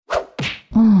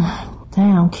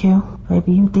Damn, Q.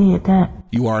 Baby, you did that.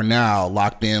 You are now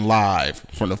locked in live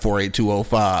from the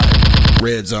 48205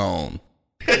 Red Zone.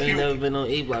 You ain't never been on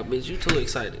E-Block, bitch. You too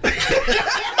excited.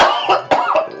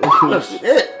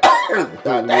 Shit.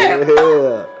 God damn.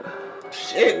 Yeah.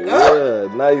 Shit, God.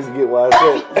 Yeah, now you get why I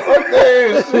said. Fuck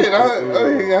that shit. I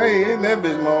ain't in that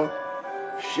bitch, man.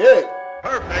 Shit.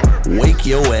 Wake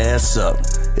your ass up.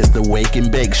 It's the Wake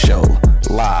and Bake Show,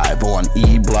 live on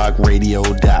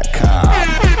eblockradio.com.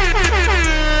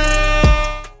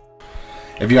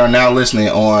 If you are now listening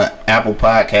on Apple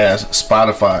Podcasts,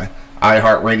 Spotify,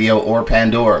 iHeartRadio, or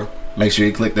Pandora, make sure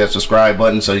you click that subscribe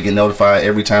button so you get notified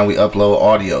every time we upload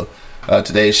audio.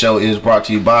 Today's show is brought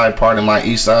to you by Pardon My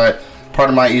Eastside,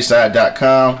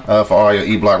 PardonMyEastside.com for all your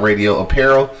E-Block Radio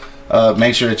apparel.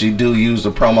 Make sure that you do use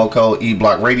the promo code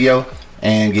E-Block Radio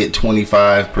and get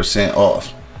 25%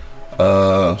 off.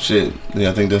 Shit. Yeah,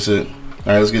 I think that's it. Alright,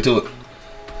 let's get to it.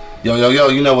 Yo,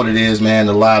 you know what it is, man.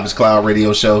 The Live is Cloud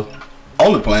radio show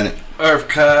on the planet Earth,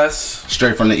 cuz.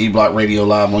 straight from the E-Block Radio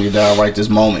live on your dial right this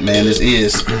moment, man. This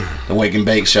is the Wake and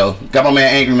Bake Show. Got my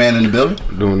man Angry Man in the building.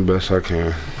 Doing the best I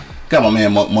can. Got my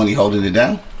man Money holding it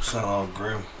down. Sound all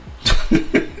grim.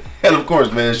 And of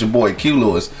course, man, it's your boy Q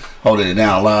Lewis holding it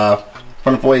down live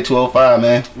from the 48205,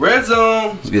 man. Red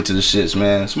Zone. Let's get to the shits,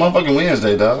 man. It's motherfucking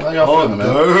Wednesday, dog. How y'all feeling,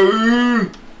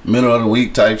 man? Middle of the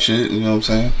week type shit, you know what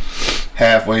I'm saying?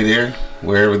 Halfway there,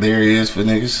 wherever there is for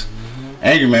niggas.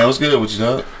 Angry Man, what's good with you,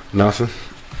 dog? Nothing.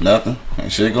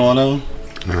 Ain't shit going on?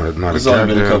 Not It's a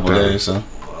only been a couple goddamn days, so.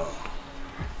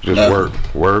 Just Nothing.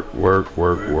 work.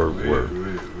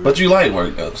 But you like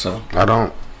work, though, so. I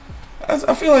don't.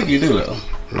 I feel like you do, though.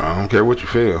 No, I don't care what you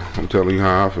feel. I'm telling you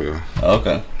how I feel.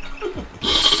 Okay.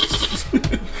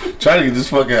 Try to get this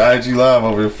fucking IG live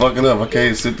over here. Fuck it up. I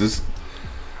can't sit this.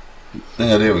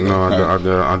 Yeah, there we go. No, Right.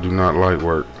 I do not like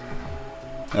work.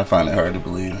 I find it hard to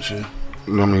believe and shit.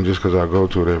 I mean, just because I go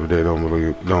to it every day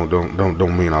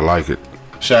don't mean I like it.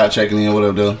 Shout out checking in. What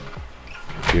up, though?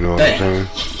 You know what I'm saying?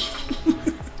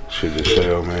 Shit just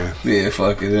fail, man. Yeah,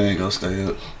 fuck it. It ain't gonna stay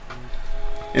up.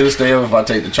 It'll stay up if I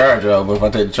take the charger out, but if I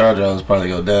take the charger out, it's probably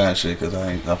gonna die and shit because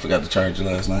I forgot to charge it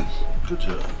last night. Good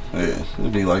job. Yeah, it'll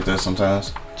be like that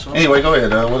sometimes. Anyway, go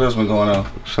ahead, dog. What else been going on?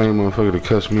 Same motherfucker that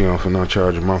cussed me off for not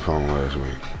charging my phone last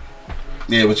week.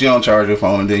 Yeah, but you don't charge your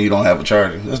phone and then you don't have a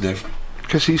charger. That's different.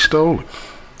 Because he stole it.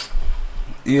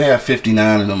 You have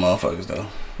 59 of them motherfuckers, though.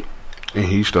 And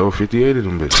he stole 58 of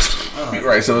them bitches.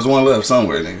 Right, so there's one left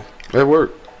somewhere, nigga. At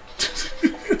work.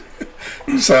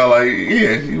 You sound like,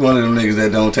 yeah, you one of them niggas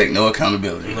that don't take no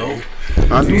accountability. No.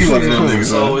 I do You one of them shit. niggas,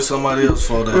 It's huh? always somebody else's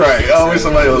fault. Right, always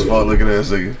somebody else's fault looking at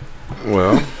that nigga.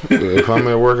 Well, if I'm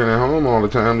at working at home all the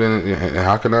time, then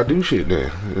how can I do shit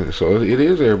then? So it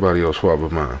is everybody else's fault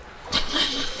but mine.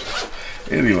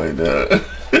 Anyway, dog.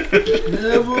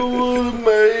 Never would have made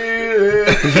it.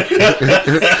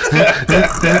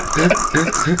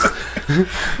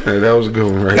 Hey, that was a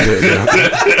good one right there. Yeah,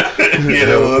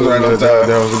 that was right on time.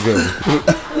 That was a good one.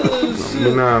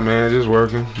 But nah, man, just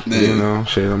working. Yeah. You know,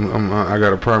 shit. I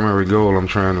got a primary goal I'm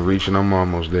trying to reach, and I'm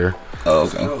almost there. Oh,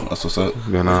 okay. That's what's up.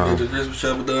 Then Get the Christmas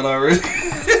shopping done already.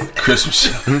 Christmas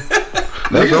shopping.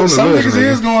 that's on the Some list. niggas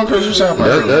Nigga. is going Christmas shopping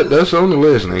early. That's on the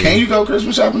list, nigga. Can you go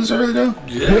Christmas shopping this early, though?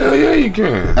 Hell yeah, you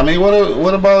can. I mean,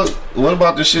 what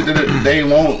about the shit that they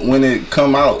want when it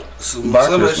come out? Some by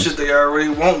of that Christmas? shit they already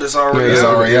want that's already It's Yeah.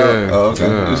 out. already out. Oh, okay.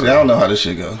 Yeah. I don't know how this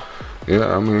shit go.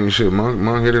 Yeah, I mean, shit,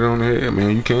 Monk hit it on the head,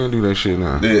 man. You can do that shit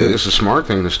now. Yeah. It's a smart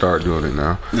thing to start doing it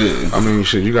now. Yeah. I mean,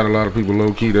 shit, you got a lot of people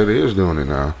low key that is doing it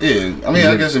now. Yeah, I mean,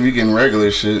 I guess if you getting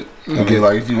regular shit, I mean,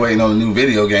 like if you waiting on a new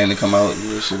video game to come out,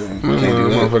 you shit, you can't do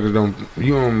that. Motherfuckers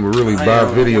you don't really buy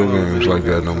video games like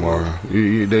that no more.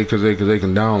 Because they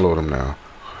can download them now.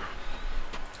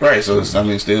 Right, so it's, I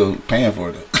mean, still paying for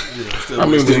it. I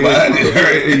mean, Still buying it.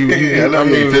 Right? I know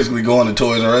you ain't physically going to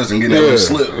Toys R Us and getting that little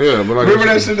slip. Yeah, but like Remember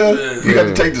that shit though? You got to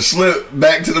Yeah. take the slip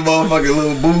back to the motherfucking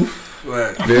little booth.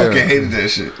 Right. I Yeah. fucking hated that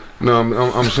shit. No,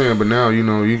 I'm saying, but now you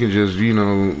know you can just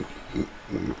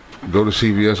go to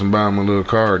CVS and buy them a little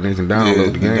card and they can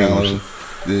download the games.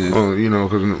 Yeah. You know,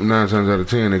 because 9 times out of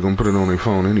 10 they're gonna put it on their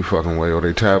phone any fucking way or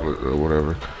their tablet or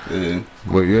whatever. Yeah.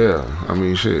 But yeah, I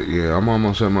mean, shit. Yeah, I'm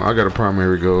almost at I got a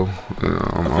primary goal. You know,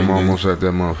 I'm almost at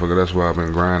that motherfucker. That's why I've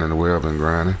been grinding the way I've been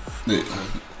grinding. Yeah.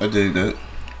 I dig that.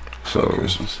 So Fuck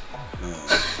Christmas.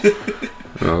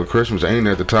 Christmas ain't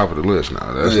at the top of the list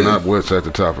now. That's not what's at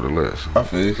the top of the list. I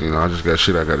feel you. You know, I just got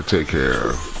shit I got to take care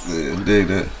of. Yeah, dig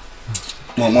that.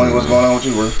 Well, Money, what's going on with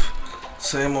you, bro?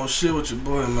 Same old shit with your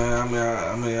boy, man.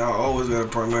 I mean, I always got a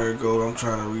primary goal I'm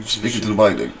trying to reach. Speaking to the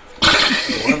bike, nigga.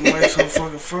 What makes so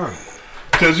fucking fun?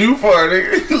 Cause you far,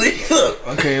 nigga. Look.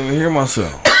 I can't even hear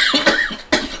myself.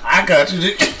 I got you,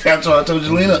 nigga. That's why I told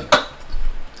you lean up.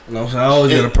 You know what I'm saying? I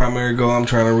always got a primary goal I'm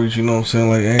trying to reach, you know what I'm saying?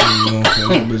 Like, hey, you know what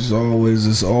I'm saying?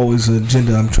 It's always an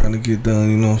agenda I'm trying to get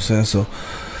done, you know what I'm saying? So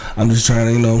I'm just trying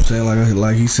to, you know what I'm saying?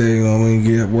 Like he said, you know what I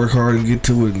mean? Work hard and get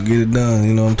to it and get it done,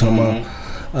 you know what I'm talking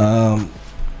about?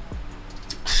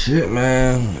 Shit,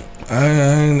 man.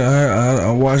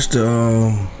 I watched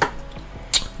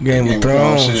Game of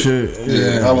Thrones shit.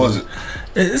 Yeah, how was it?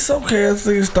 It's okay. I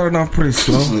think it's starting off pretty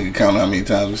slow. This nigga count how many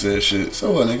times we said shit.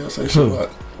 So what, nigga? Say shit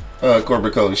about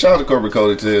Corporate Cody. Shout out to Corporate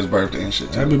Cody to his birthday and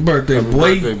shit. Too. Happy birthday,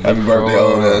 boy. Happy birthday,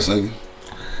 old ass nigga.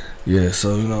 Yeah,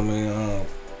 so you know what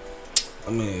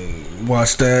I mean?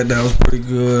 Watched that. That was pretty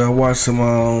good. I watched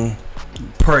some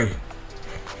Prey.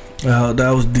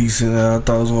 That was decent. I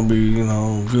thought it was gonna be, you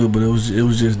know, good, but it was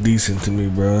just decent to me,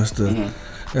 bro.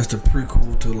 That's the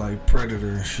prequel to like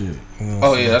Predator and shit. You know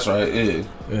oh yeah, that's right. Yeah.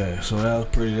 Yeah. So that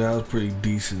was pretty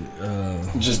decent.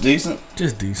 Just decent.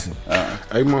 Just decent.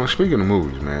 Hey, man. Speaking of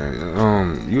movies,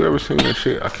 man. You ever seen that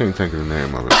shit? I can't think of the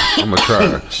name of it. I'm gonna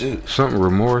try. Shit. Something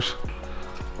Remorse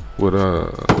with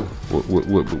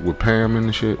Pam and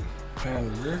the shit.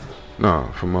 Pam Grier?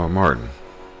 No, from Martin.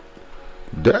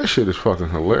 That shit is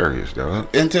fucking hilarious,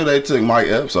 dog. Until they took Mike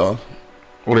Epps off.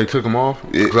 Oh, they took him off?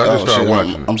 Yeah. Cause I just started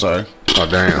watching. I'm sorry. Oh,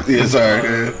 damn. Yeah, sorry.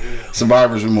 Yeah.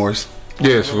 Survivor's remorse.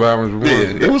 Yeah, Survivor's remorse.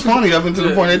 Yeah, it was funny up until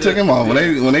the point they took him off. When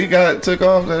they took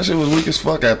off, that shit was weak as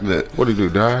fuck after that. What did he do?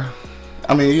 Die?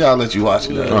 I mean, you gotta let you watch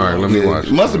it. Though. All right, let me watch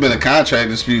it. It must have been a contract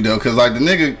dispute though, because like the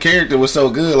nigga character was so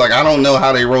good. Like I don't know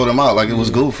how they wrote him out. Like it was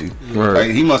goofy. Right.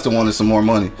 Like he must have wanted some more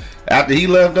money. After he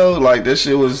left though, like this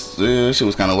shit was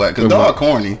kind of whack. Cause dog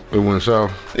corny. It went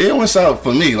south. It went south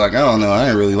for me. Like I don't know. I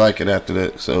didn't really like it after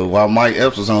that. So while Mike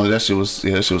Epps was on it, that shit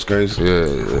was crazy.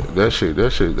 Yeah, that shit.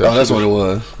 That's what it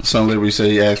was. Some liberty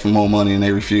said he asked for more money and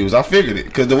they refused. I figured it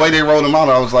because the way they wrote him out,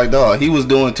 I was like, dog, he was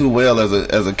doing too well as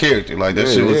a character. Like that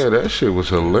shit was. Yeah, that shit was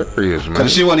hilarious, man. Cause the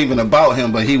shit wasn't even about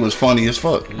him, but he was funny as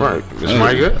fuck. Right. It's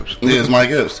Mike Epps. Yeah, it's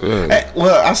Mike Epps. Yeah. Hey,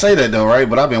 well, I say that though, right?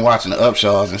 But I've been watching the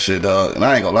Upshaws and shit, dog. And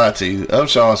I ain't gonna lie to you,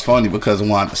 Upshaw's funny because of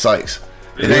Wanda Sykes.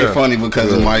 It ain't funny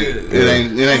because of Mike. It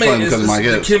ain't funny because of Mike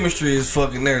Epps. The chemistry is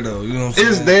fucking there though. You know what I'm saying?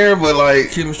 It's there, but like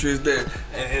chemistry is there.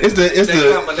 And it's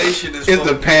the combination is it's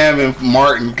the Pam and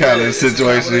Martin kind of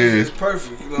situation. It's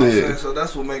perfect. You know what I'm saying? So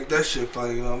that's what makes that shit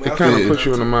funny. You know what I mean? It kind of puts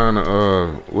you in the mind of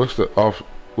I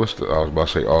was about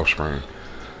to say Offspring,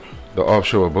 the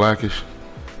offshore of Blackish,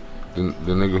 the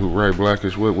nigga who write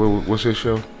Blackish. What's his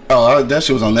show? Oh, that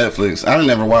shit was on Netflix. I didn't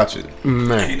never watch it.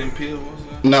 Man. Keaton Peele was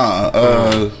that?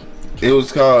 Nah, it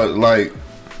was called like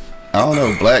I don't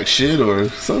know, Black Shit or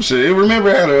some shit. Remember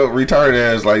it had a retarded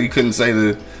ass like you couldn't say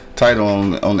the title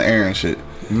on the air and shit.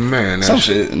 Man, some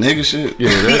shit, nigga shit. Yeah,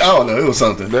 I don't know. It was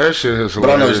something. That shit is hilarious. But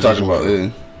I know what you're talking about. Yeah.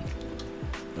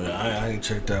 I ain't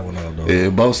checked that one out though. Yeah,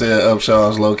 both said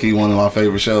Upshaw's low key one of my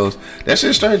favorite shows. That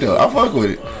shit straight though. I fuck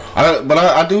with it.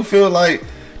 I do feel like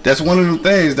that's one of the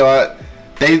things though.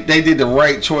 They did the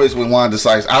right choice with Wanda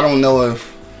Sykes. I don't know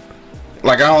if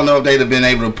they'd have been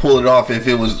able to pull it off if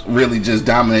it was really just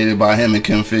dominated by him and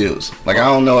Kim Fields. Like I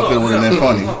don't know if it would have been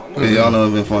funny. Yeah, y'all know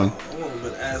it'd been funny. It would have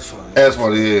been as funny. As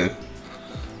funny, yeah.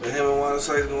 And him and Wanda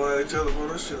Sykes going at each other, bro.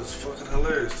 That shit is fucking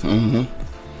hilarious.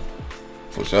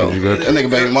 For sure. That nigga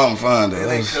baby mama fine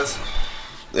though.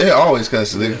 They always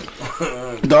cussing,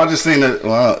 nigga. Though I just seen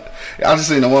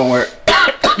the one where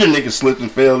the nigga slipped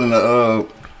and fell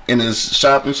in his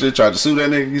shop and shit, tried to sue that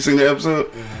nigga. You seen the episode?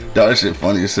 Dog, that shit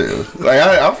funny as hell. Like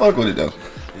I fuck with it though.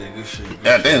 Yeah, good shit.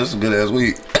 God damn, this is a good ass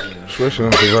week. Especially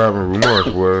on Surviving Remorse,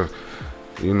 where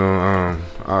you know,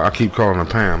 I keep calling her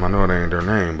Pam. I know it ain't their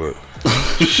name, but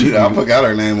shit, I forgot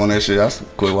her name on that shit. I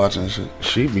quit watching that shit.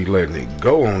 She be letting it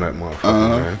go on that motherfucker,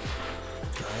 man.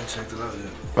 I ain't checked it out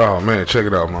yet. Oh man, check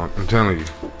it out, man. I'm telling you.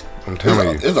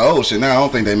 It's an old shit now. I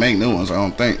don't think they make new ones. I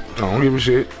don't think. I don't give a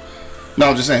shit. No,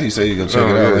 I'm just saying. He said you go check it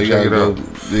out. Yeah, like, you check gotta it go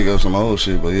out. dig up some old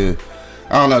shit. But yeah,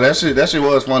 I don't know. That shit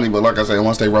was funny. But like I said,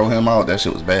 once they wrote him out, that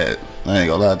shit was bad. I ain't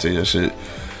gonna lie to you. That shit.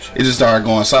 It just started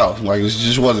going south. Like it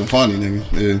just wasn't funny, nigga.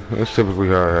 Yeah. That's typically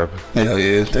how it happens. Hell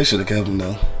yeah, they should have kept him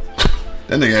though.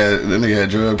 That nigga had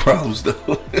drug problems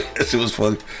though. That shit was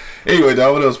funny. Anyway,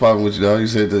 dog, what else popping with you, dog? You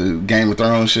said the Game of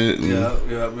Thrones shit. Yeah,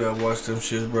 I watched them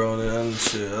shits, bro. And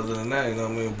shit. Other than that, you know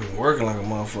what I mean? Been working like a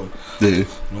motherfucker. Yeah. You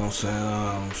know what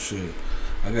I'm saying? Shit.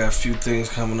 I got a few things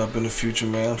coming up in the future,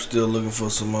 man. I'm still looking for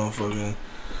some motherfucking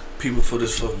people for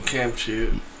this fucking camp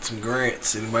shit. Some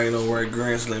grants. Anybody know where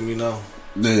grants? Let me know.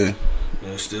 Yeah.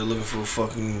 Yeah, still looking for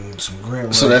fucking some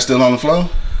grant. So that's still on the flow?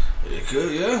 It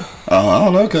could, yeah. I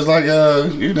don't know, cause like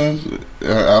you know,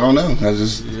 I don't know. I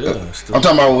just I'm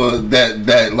talking about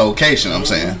that location. I'm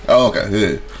saying. Oh, okay,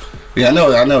 yeah, yeah. I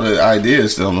know the idea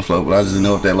is still on the floor, but I just didn't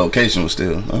know if that location was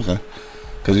still okay.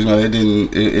 Cause you know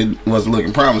it wasn't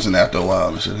looking promising after a while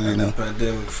and shit. You know,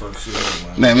 pandemic fuck shit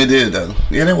up, man. man. It did though.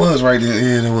 Yeah, that was right there.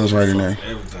 Yeah, that was right in there.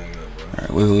 Everything up, bro. All right,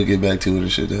 we'll get back to it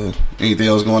and shit though. Anything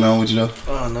else going on with you though?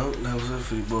 Oh no, that was it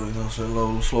for you, boy. You know what I'm saying?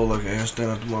 Low, slow like an ant stand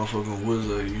out the motherfucking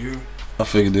wizard. You. I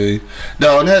figured, dude.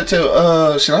 No, that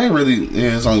too. Shit, I ain't really.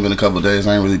 Yeah, it's only been a couple of days.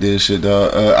 I ain't really did shit,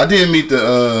 dog. I did meet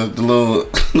the little.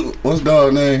 What's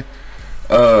dog name?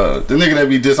 The nigga that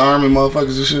be disarming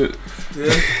motherfuckers and shit.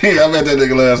 Yeah, I met that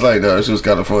nigga last night, dog. She was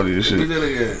kind of funny and shit.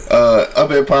 Up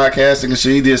at podcasting and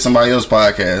shit. He did somebody else's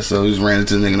podcast, so he just ran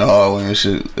into the nigga in the hallway and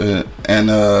shit.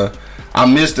 I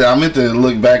missed it. I meant to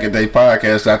look back at their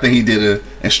podcast. I think he did an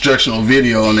instructional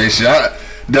video on that shit.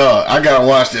 I gotta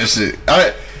watch that shit.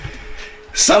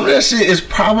 Some of that shit is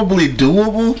probably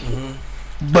doable,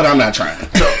 but I'm not trying.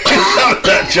 I'm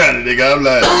not trying, nigga.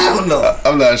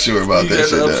 I'm not sure about that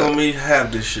shit. You on me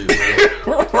have this shit,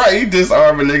 bro. Right, he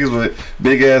disarming niggas with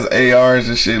big ass ARs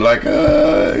and shit. Like,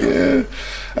 yeah,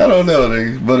 I don't know,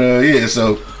 nigga. But yeah.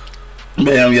 So,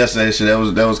 bam, yesterday, shit.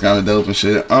 That was kind of dope and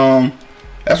shit.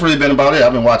 That's really been about it.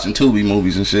 I've been watching Tubi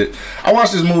movies and shit. I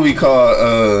watched this movie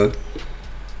called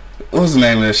what's the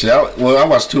name of that shit? I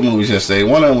watched two movies yesterday.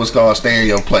 One of them was called Stay in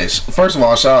Your Place. First of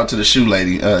all, shout out to the shoe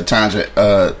lady, Tanja.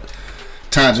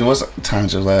 What's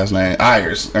Tanja's last name?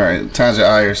 Ayers. All right, Tanja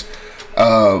Ayers.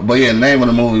 But yeah, the name of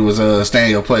the movie was Stay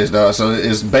in Your Place, dog. So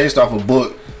it's based off a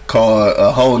book called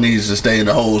A Hoe Needs to Stay in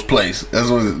the Hoe's Place. That's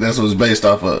what it's based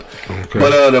off of. Okay.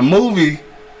 But the movie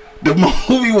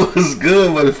was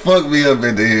good, but it fucked me up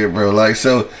at the end, bro. Like,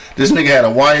 so this nigga had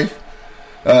a wife.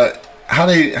 How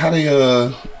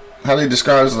they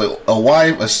describe it, like a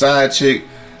wife, a side chick,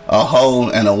 a hoe,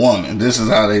 and a woman. This is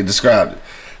how they described it.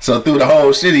 So through the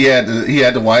whole shit, he had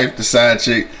the wife, the side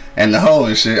chick, and the hoe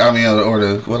and shit. I mean, or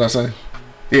the what I say?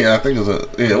 Yeah, I think it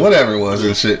was whatever it was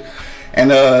and shit.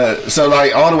 And so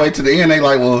like all the way to the end, they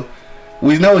like, well,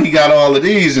 we know he got all of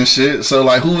these and shit. So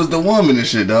like, who was the woman and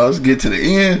shit, dog? Let's get to the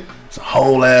end. It's a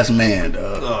whole ass man,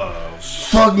 dog. Oh,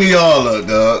 fuck me all up,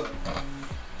 dog.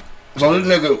 So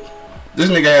this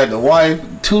nigga had the wife,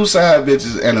 two side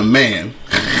bitches, and a man.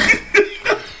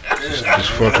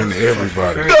 Just fucking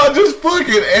everybody. No, just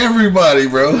fucking everybody,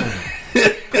 bro.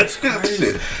 That's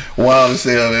crazy. Wild as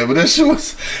hell, man. But that shit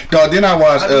was, dog. Then I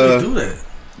watched. How do you do that?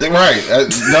 Right.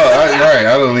 Right.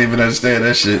 I don't even understand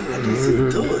that shit.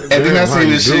 And then I seen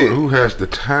this shit. Who has the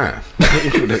time?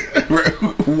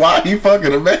 Why he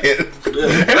fucking a man? You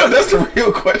know, that's the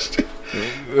real question.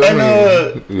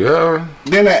 Yeah.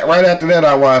 Then right after that,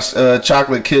 I watched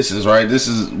Chocolate Kisses. Right, this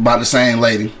is by the same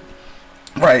lady.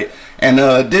 Right, and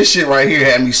this shit right here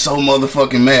had me so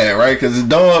motherfucking mad. Right, because the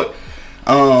dog,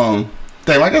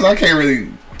 thing. I guess I can't really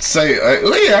say.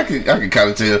 Yeah, I can kind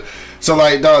of tell. So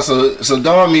like, dog. So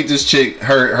dog meet this chick.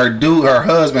 Her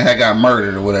husband had got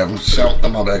murdered or whatever.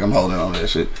 I'm my back. I'm holding on to that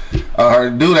shit. Her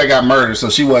dude that got murdered. So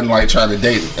she wasn't like trying to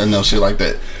date and no shit like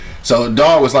that. So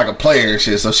dog was like a player and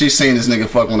shit. So she seen this nigga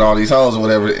fucking with all these hoes or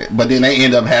whatever. But then they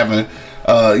end up having,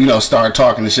 start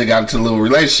talking and shit. Got into a little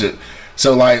relationship.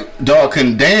 So like, dog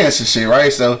couldn't dance and shit,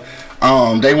 right? So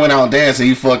they went out dancing.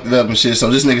 He fucked it up and shit.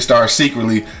 So this nigga started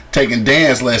secretly taking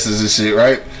dance lessons and shit,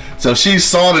 right? So she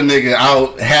saw the nigga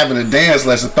out having a dance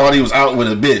lesson, thought he was out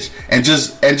with a bitch, and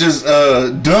just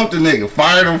dumped the nigga,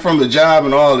 fired him from the job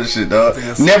and all this shit, dog.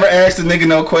 Never asked the nigga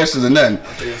no questions or nothing.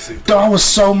 Dog, I was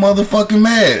so motherfucking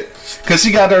mad. Cause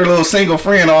she got her little single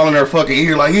friend all in her fucking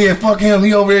ear, like, yeah, fuck him,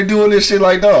 he over there doing this shit.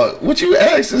 Like, dog, what you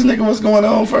ask this nigga what's going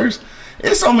on first?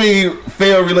 It's so many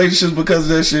failed relationships because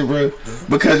of that shit, bro.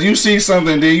 Because you see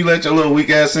something, then you let your little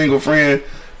weak ass single friend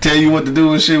tell you what to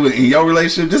do and shit in your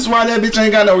relationship. This is why that bitch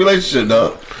ain't got no relationship,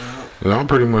 dog. Yeah, I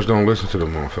pretty much don't listen to the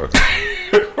motherfucker.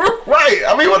 Right.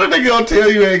 I mean, what a nigga gonna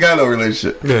tell you ain't got no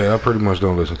relationship? Yeah, I pretty much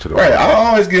don't listen to the right. I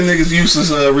always give niggas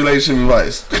useless relationship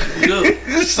advice.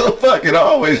 It's so fucking I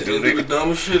always do, nigga. It be the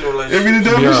dumbest shit in relationship. It be the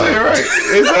dumbest shit, right.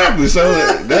 Exactly. So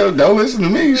don't listen to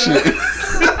me, shit.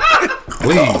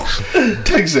 Please.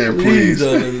 Text there, please.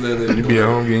 You be at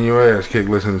home getting your ass kicked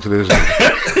listening to this.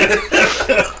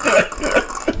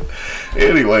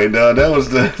 Anyway, dog, that was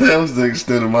the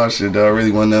extent of my shit, dog.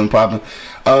 Really wasn't nothing popping.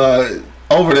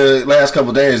 Over the last couple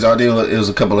of days, dog, it was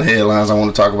a couple of headlines I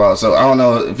want to talk about. So I don't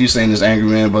know if you've seen this, Angry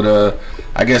Man, but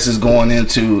I guess it's going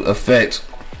into effect.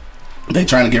 They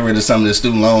trying to get rid of some of the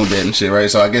student loan debt and shit, right?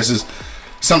 So I guess it's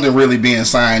something really being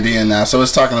signed in now. So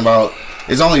it's talking about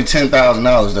It's only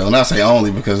 $10,000 though, and I say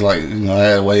only because like I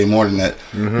had way more than that.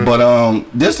 But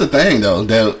this the thing though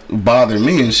that bothered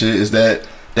me and shit is that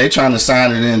they trying to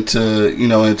sign it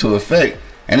into effect,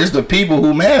 and it's the people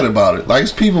who mad about it. Like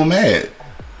it's people mad.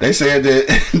 They said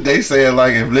that they said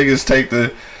like if niggas take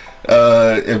the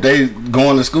if they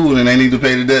going to school and they need to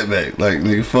pay the debt back, like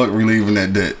nigga, fuck relieving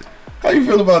that debt. How you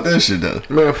feel about that shit though?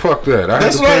 Man, fuck that. I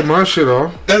had to pay my shit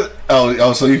off.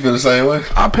 So you feel the same way?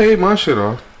 I paid my shit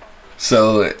off.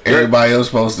 So everybody else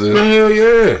supposed to? Hell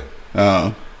yeah.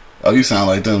 Oh, you sound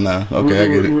like them now. Okay, I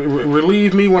get it.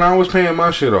 Relieve me when I was paying my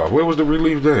shit off. Where was the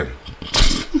relief then?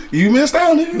 You missed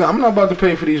out, nigga. No, I'm not about to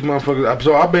pay for these motherfuckers.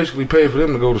 So I basically paid for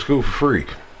them to go to school for free.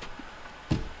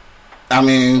 I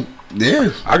mean,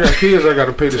 yeah. I got kids I got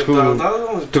to pay to school to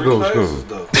go to school.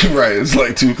 Right, it's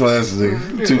like 2 classes,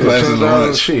 nigga. 2 classes and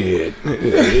lunch. Shit.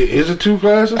 Is it 2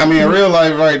 classes? I mean, in real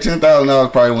life, right,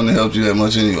 $10,000 probably wouldn't have helped you that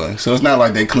much anyway. So it's not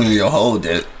like they clean your whole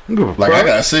debt. Like, I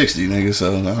got 60, nigga,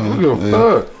 so I don't give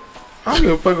a fuck. I don't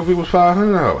give a fuck if it was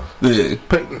 $500. Yeah.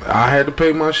 I had to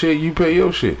pay my shit, you pay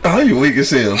your shit. Oh, you weak as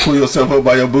hell. Pull yourself up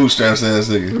by your bootstraps, ass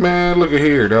nigga. Man, look at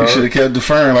here, dog. You should have kept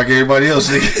deferring like everybody else,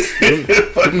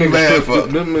 nigga.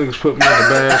 Them niggas put me in a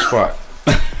bad spot.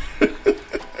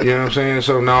 You know what I'm saying?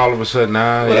 So now all of a sudden,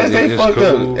 it's fucked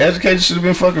cool. Up. Education should have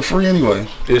been fucking free anyway.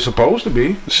 It's supposed to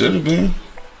be. Should have been.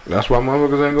 That's why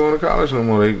motherfuckers ain't going to college no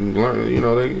more. They learn, they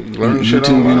learn shit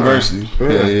YouTube online. University.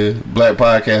 Yeah. Black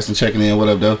Podcasting checking in. What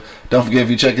up, though? Don't forget, if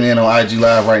you're checking in on IG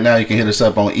Live right now, you can hit us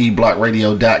up on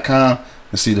eblockradio.com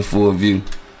and see the full view.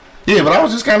 Yeah, but I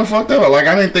was just kind of fucked up. Like,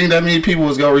 I didn't think that many people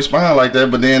was going to respond like that,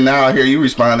 but then now I hear you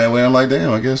respond that way. I'm like,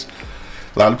 damn, I guess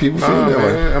a lot of people feel that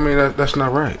way. I mean, that's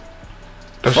not right.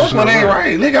 That's fuck what ain't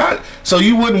right, nigga. So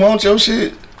you wouldn't want your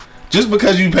shit? Just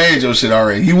because you paid your shit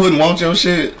already, you wouldn't want your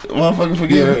shit, motherfucker,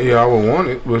 forgive me? Yeah, I would want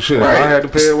it, but shit, right. If I had to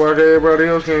pay it while everybody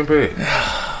else can't pay it.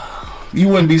 You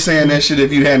wouldn't be saying that shit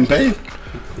if you hadn't paid.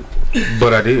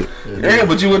 But I did. Yeah,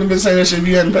 but you wouldn't have been saying that shit if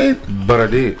you hadn't paid. But I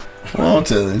did. Well, I'm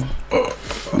telling you.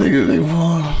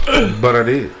 Nigga, but I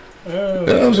did.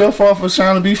 That was your fault for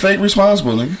trying to be fake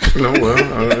responsible, nigga. No, well,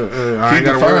 I ain't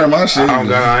got to worry my shit. I ain't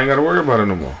got to worry about it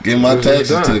no more. Get my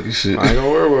taxes took and shit. I ain't gonna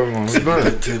worry about it no more.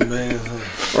 It's done.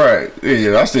 Right.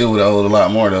 Yeah, I still would have owed a lot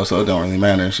more though, so it don't really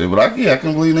matter and shit. But I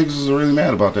can believe niggas was really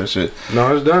mad about that shit.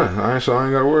 No, it's done. I ain't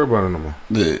gotta worry about it no more.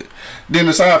 Yeah. Then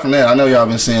aside from that, I know y'all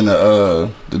been seeing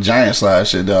the Giant Slide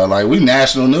shit, dog. Like, we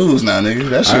national news now, nigga.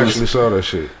 That shit I actually saw that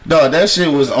shit. Dog, that shit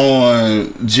was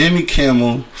on Jimmy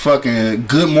Kimmel, fucking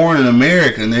Good Morning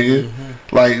America, nigga.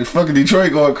 Mm-hmm. Like, fucking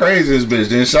Detroit going crazy this bitch.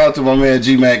 Then shout out to my man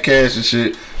Gmac Cash and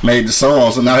shit. Made the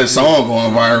song, so now his song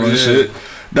going viral and shit.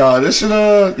 Dog, this shit,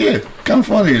 kind of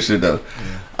funny and shit, though.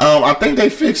 Yeah. I think they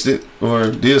fixed it or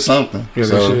did something. Yeah,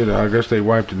 so. They said, I guess they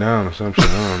wiped it down or something.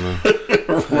 I don't know.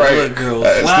 Right. I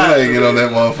still ain't get on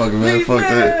that motherfucker, man. Fuck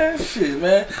that. Shit,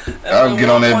 man. I'll get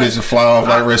on that bitch and fly off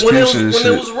like Rasputin and shit.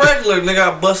 When it was regular,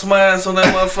 nigga, I bust my ass on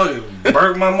that motherfucker.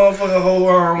 Burnt my motherfucking whole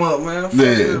arm up, man.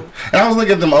 Yeah. And I was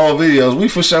looking at them old videos. We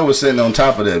for sure was sitting on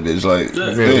top of that bitch. Like,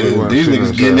 these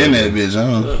niggas getting in that bitch.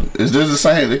 Is this the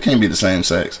same? It can't be the same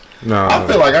sex. No. I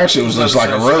feel like our shit was just like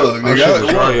a rug,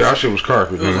 nigga. Our shit was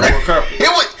carpet.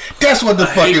 That's what the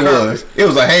fuck it was. It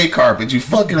was a hay carpet. You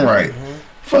fucking right.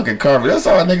 Fucking carpet. That's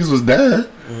all niggas was done.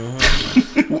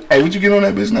 Hey, would you get on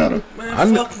that bitch now though?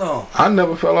 Man, fuck no. I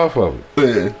never fell off of it.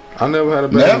 Yeah. I never had a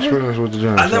bad experience with the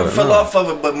Giant Slide. I never fell off of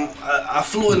it, but I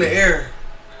flew in the air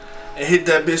and hit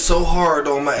that bitch so hard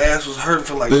though my ass was hurting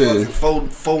for like fucking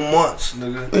 4 months,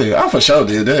 nigga. Yeah, I for sure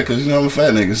did that because I'm a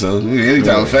fat nigga. So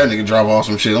anytime a fat nigga drop off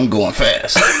some shit, I'm going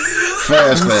fast.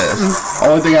 fast.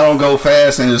 Only thing I don't go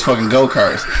fast in is fucking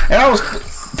go-karts. And I was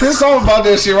pissed off about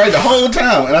that shit the whole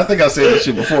time. And I think I said this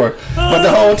shit before. But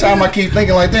the whole time I keep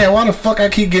thinking like, damn, why the fuck I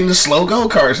keep getting the slow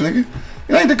go-karts, nigga?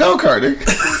 It ain't the go-kart, nigga.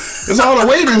 It's all the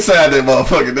weight inside that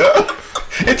motherfucker, dog.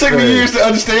 It took me years to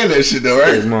understand that shit, though,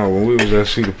 right? Hey, Mom, when we was at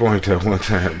Cedar Point that one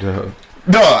time, dog.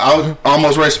 Dog, I was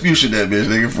almost Rasputin that bitch,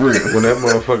 nigga, for real. When that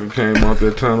motherfucker came out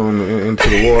that tunnel into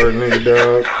the water, nigga,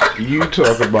 dog, you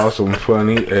talk about some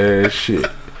funny ass shit.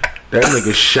 That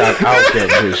nigga shot out that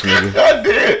bitch, nigga. I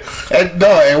did.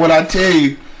 And when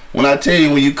I tell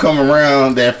you when you come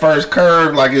around that first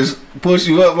curve, like it's push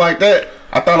you up like that,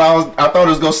 I thought it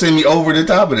was gonna send me over the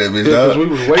top of that bitch, dog. We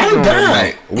was waiting on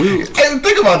that. And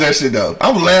think about that shit though.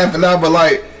 I was laughing out, but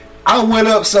like I went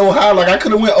up so high, like I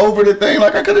could have went over the thing,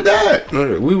 like I could have died.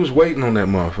 We was waiting on that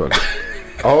motherfucker.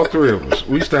 All three of us.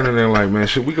 We standing there like, man,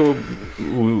 should we go?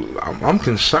 I'm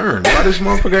concerned. Why this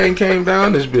motherfucker ain't came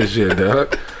down this bitch yet,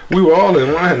 dog? We were all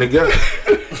in line together.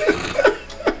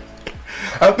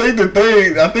 I think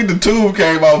the tube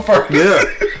came out first. Yeah.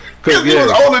 Cause he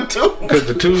was on the tube. Cause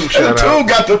the tube and shot the out. tube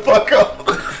got the fuck up.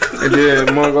 And then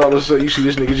among all of a sudden you see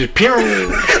this nigga just pew.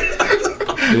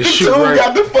 The tube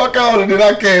got the fuck out, and then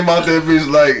I came out there bitch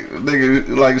like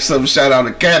nigga like some shout out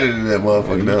to Canada to that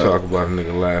motherfucker. You talk about a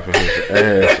nigga laughing his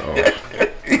ass off.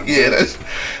 Yeah,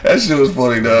 that shit was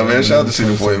funny, dog, man. Shout out to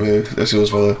City Boy, man. That shit was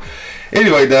fun.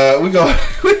 Anyway, dog, we gonna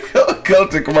go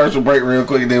to commercial break real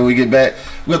quick, and then when we get back,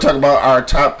 we're gonna talk about our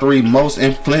top 3 most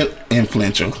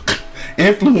influential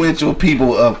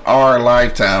people of our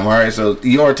lifetime. All right, so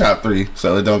your top 3,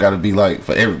 so it don't got to be like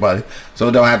for everybody. So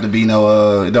it don't have to be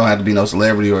no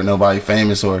celebrity or nobody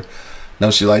famous or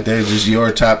no shit like that. It's just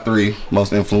your top 3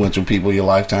 most influential people of your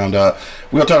lifetime, dog.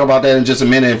 We're gonna talk about that in just a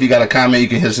minute. If you got a comment, you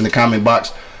can hit us in the comment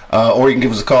box, or you can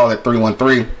give us a call at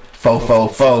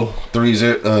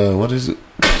 313-444-30 what is it?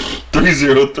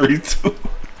 3032.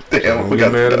 Damn, we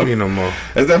got mad at me no more.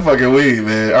 That's that fucking weed,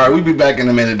 man. All right, we'll be back in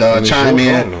a minute, dog. Chime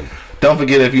in. Don't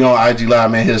forget, if you're on IG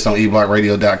Live, man, hit us on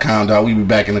eblockradio.com, dog. We'll be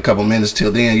back in a couple minutes.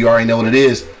 Till then, you already know what it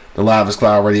is. The Livest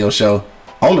Cloud Radio Show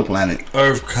on the planet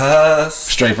Earth, cuz.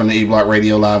 straight from the E Block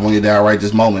Radio Live on your dial right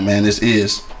this moment, man. This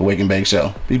is the Wake and Bake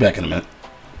Show. Be back in a minute.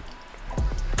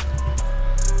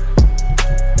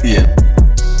 Yeah.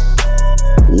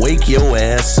 Wake your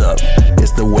ass up.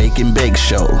 It's the Wake and Bake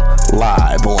Show,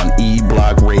 live on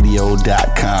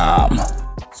eblockradio.com.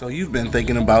 So you've been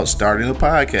thinking about starting a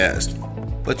podcast,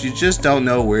 but you just don't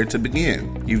know where to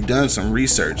begin. You've done some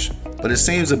research, but it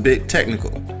seems a bit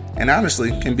technical, and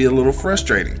honestly can be a little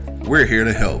frustrating. We're here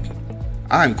to help.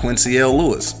 I'm Quincy L.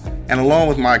 Lewis, and along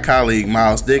with my colleague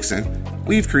Miles Dixon,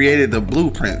 we've created the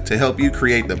blueprint to help you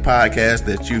create the podcast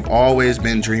that you've always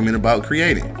been dreaming about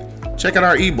creating. Check out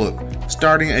our ebook,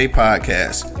 Starting a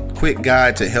Podcast, quick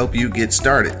guide to help you get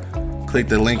started. Click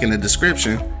the link in the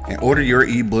description and order your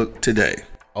ebook today.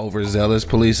 Overzealous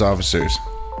police officers,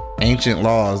 ancient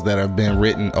laws that have been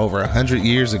written over 100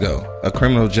 years ago, a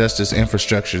criminal justice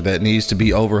infrastructure that needs to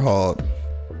be overhauled,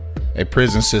 a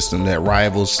prison system that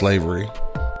rivals slavery.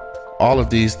 All of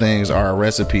these things are a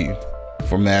recipe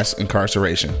for mass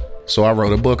incarceration. So I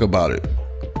wrote a book about it.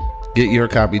 Get your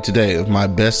copy today of my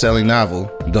best-selling novel,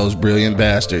 Those Brilliant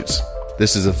Bastards.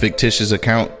 This is a fictitious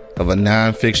account of a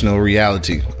non-fictional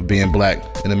reality of being black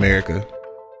in America.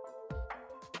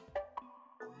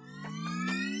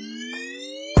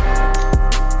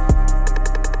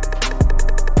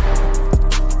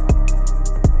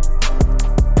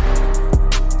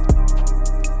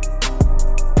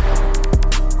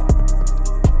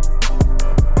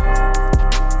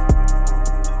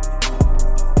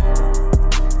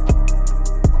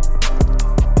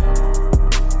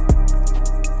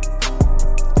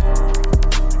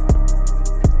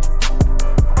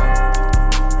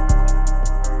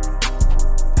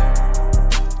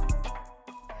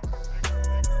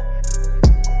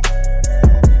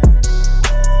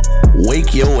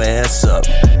 Wake your ass up.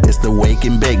 It's the Wake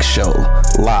and Bake Show,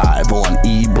 live on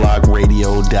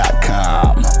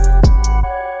eblockradio.com.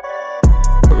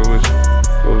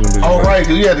 Oh, right,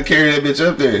 because you had to carry that bitch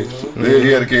up there. Yeah,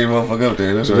 you had to carry the motherfucker up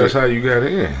there. That's So right. that's how you got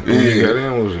in. When you got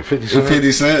in, what was it 50 cents?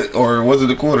 50 cent, or was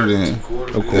it a quarter then?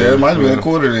 Yeah, it might have been a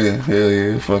quarter then. Hell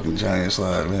yeah, fucking giant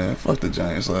slide, man. Fuck the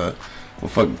giant slide. Well,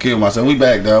 fucking kill myself. We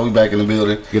back, dog. We back in the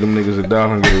building. Get them niggas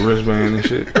 $1 and get a wristband and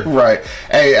shit. Right.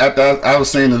 Hey, after I was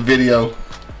seeing the video,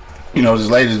 you know, this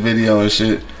latest video and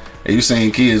shit, and you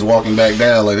seen kids walking back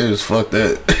down like they just fuck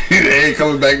that. They ain't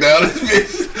coming back down this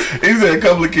bitch. He said a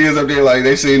couple of kids up there like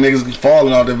they seen niggas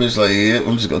falling off that bitch like, yeah,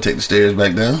 I'm just gonna take the stairs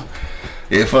back down.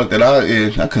 Yeah, fuck that.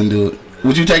 I couldn't do it.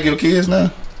 Would you take your kids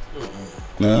now?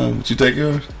 No, would you take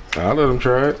yours? I'll let them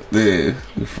try it. Yeah,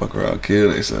 you fuck around, kill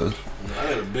themselves.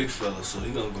 I got a big fella, so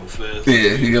he gonna go fast.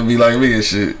 Yeah, he gonna be like me and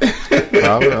shit.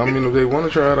 I mean, if they want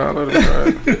to try it, I'll let them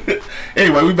try it.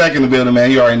 Anyway, we back in the building, man.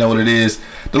 You already know what it is.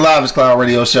 The Livest Cloud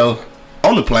Radio Show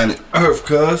on the planet. Earth,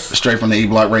 cuz. Straight from the E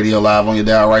Block Radio Live on your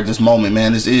dial right this moment,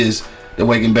 man. This is the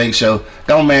Wake and Bake Show.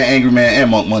 Got my man Angry Man and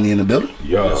Monk Money in the building.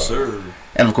 Yes, sir.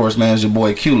 And of course, man, it's your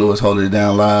boy Q Lewis holding it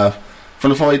down live from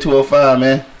the 48205,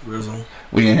 man. Grizzle.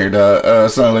 We in here, dog.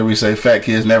 Son Larry say fat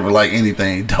kids never like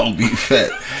anything. Don't be fat.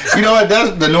 You know what?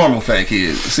 That's the normal fat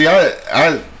kids. See,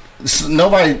 everybody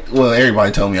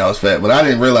told me I was fat, but I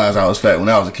didn't realize I was fat when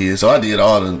I was a kid. So I did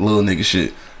all the little nigga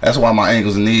shit. That's why my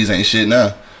ankles and knees ain't shit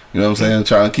now. You know what I'm saying?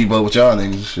 Trying to keep up with y'all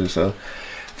niggas and shit. So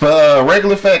for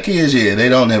regular fat kids, yeah, they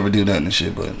don't never do nothing and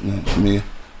shit. But you know, for me,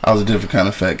 I was a different kind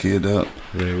of fat kid, dog.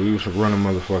 Yeah, we used to run them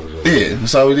motherfuckers up. Yeah,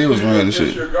 that's all we did was run and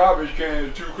shit. Your garbage can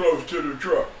is too close to the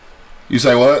truck. You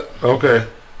say what? Okay.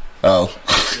 Oh.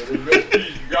 The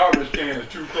garbage can is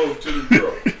too close to the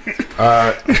truck.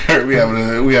 Alright. we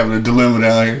having a dilemma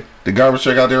down here. The garbage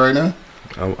truck out there right now?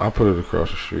 I put it across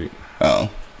the street. Oh.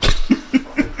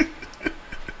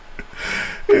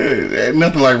 Ain't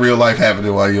nothing like real life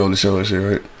happening while you're on the show and shit,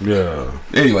 right? Yeah.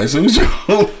 Anyway, so who's your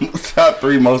top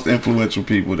 3 most influential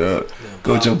people to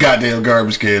go with your goddamn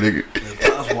garbage can, nigga?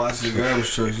 I was watching the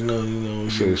garbage truck, you know.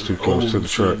 Shit is too close to the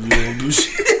truck. You don't do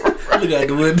shit. Look out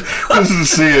the window. This is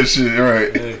saying shit,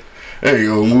 right? Hey, you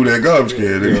gonna move that garbage can,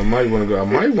 nigga. Yeah, I might want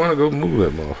to go move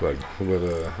that motherfucker,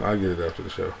 but I'll get it after the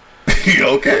show.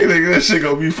 Okay, nigga, that shit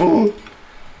gonna be full.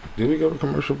 Did we go to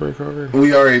commercial break already?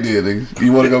 We already did, nigga.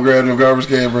 You wanna go grab your garbage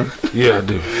can, bro? Yeah, I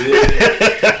do.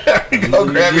 Go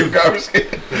grab your garbage can.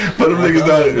 Put them niggas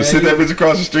down. Sit that bitch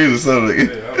across the street or something.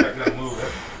 Yeah, I'm not gonna move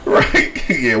that. Right.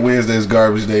 Yeah, Wednesday's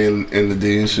garbage day in the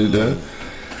day and shit, dog.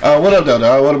 What up,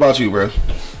 dog? What about you, bro?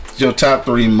 Your top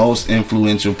 3 most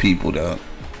influential people, dog.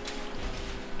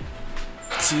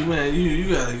 See, man,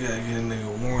 you gotta get a nigga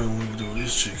a warning when you do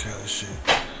this shit kind of shit.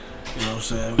 You know what I'm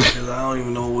saying? Because I don't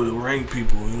even know where to rank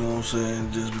people. You know what I'm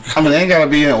saying? Just because. I mean, they ain't gotta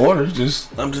be in order.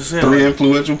 I'm just saying. 3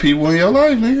 influential people in your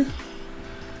life, nigga.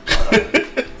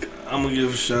 I'm gonna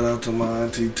give a shout out to my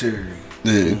auntie Terry.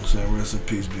 Yeah. You know what I'm saying? Rest in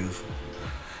peace, beautiful.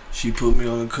 She put me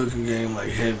on the cooking game like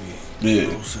heavy. Yeah. You know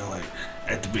what I'm saying? Like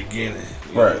at the beginning.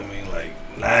 You Right. know what I mean?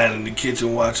 Like 9 in the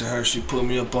kitchen watching her. She put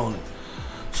me up on it.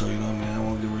 So you know what I mean? I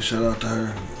want to give a shout out to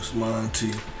her. It's my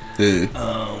auntie. Yeah.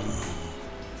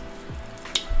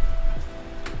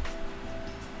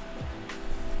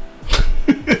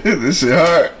 This shit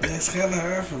hard. It's kind of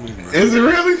hard for me, bro. Is it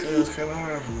really? Yeah, it's kind of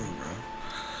hard for me, bro.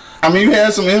 I mean, you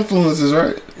had some influences,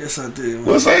 right? Yes, I did, man.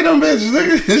 Well, say them bitches,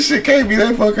 nigga. This shit can't be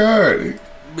that fucking hard, nigga.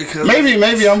 Because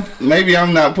Maybe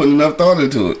I'm not putting enough thought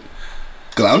into it.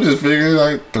 Cause I'm just figuring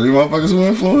like 3 motherfuckers who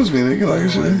influenced me, nigga. Like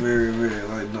shit. very, very,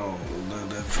 like no,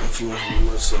 that influenced me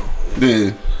much so.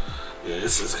 Yeah. Yeah,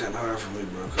 it's kind of hard for me,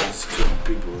 bro, because it's a couple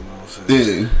people, you know what I'm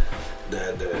saying? Yeah.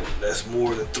 That's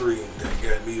more than 3 that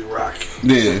got me rocking.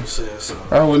 Yeah. You know what I'm saying? So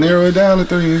I would narrow it down to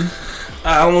 3.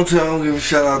 I want to give a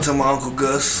shout out to my Uncle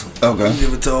Gus. Okay.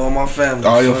 Give it to all my family.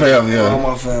 All your family, yeah. All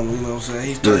my family, you know what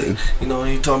I'm saying?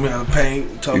 He taught me how to paint.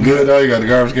 He taught You me good, though? You got the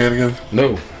garbage can together?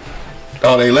 No.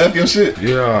 Oh, they left your shit?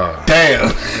 Yeah.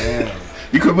 Damn. Damn.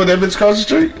 You could put that bitch across the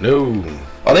street? No.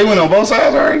 Oh, they went on both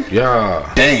sides already?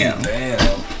 Yeah. Damn.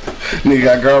 Nigga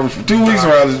got garbage for 2 weeks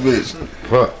around this bitch.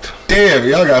 Fucked. Damn,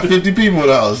 y'all got 50 people in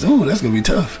the house. Ooh, that's gonna be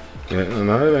tough. Yeah,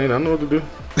 no, it ain't. I know what to do.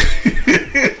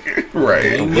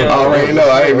 Right. I already know.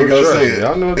 I ain't even gonna say it.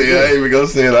 I know what to do. I ain't even gonna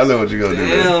say it. I know what you're gonna do.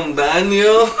 Damn,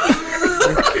 Daniel.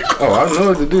 Oh, I know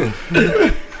what to do.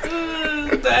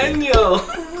 Daniel.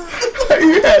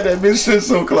 You had that bitch sit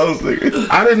so close, nigga.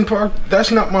 I didn't park.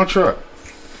 That's not my truck.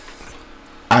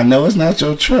 I know it's not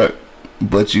your truck,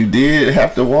 but you did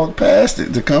have to walk past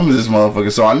it to come to this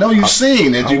motherfucker. So I know you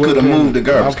seen that you could have moved the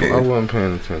garbage can. I wasn't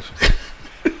paying attention.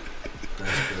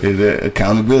 Is that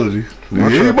accountability?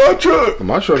 My truck.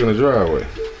 My truck in the driveway.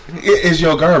 It's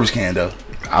your garbage can though.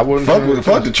 I wouldn't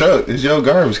fuck the truck. It's your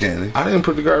garbage can. I didn't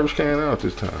put the garbage can out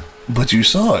this time. But you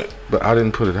saw it. But I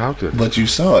didn't put it out there. But you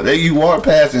saw it. You walked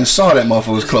past and saw that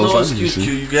motherfucker was close. No excuse,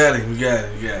 Q. You got it.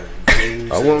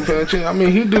 I wasn't paying attention. I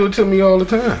mean, he do it to me all the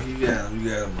time. You got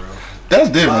him, bro. That's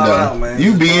different though. Out, man.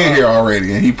 You be in here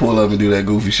already and he pull up and do that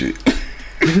goofy shit.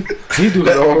 He do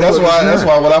it all that's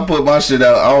why when I put my shit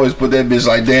out, I always put that bitch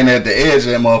like down at the edge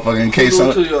of that motherfucker in case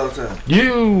something. You all the time.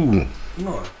 You.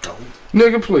 No, I don't.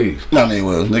 Nigga, please. No, they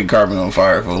will. Nigga carbon on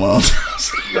fire for a long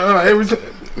time. Every time.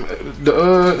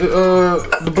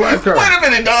 The black car. Wait a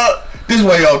minute, dog. This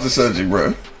way off the subject,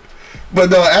 bro. But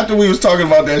dog, after we was talking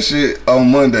about that shit on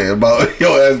Monday about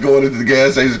your ass going into the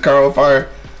gas station, car on fire.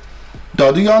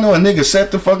 Dog, do y'all know a nigga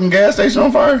set the fucking gas station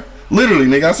on fire? Literally,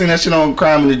 nigga, I seen that shit on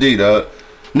Crime in the D, dog.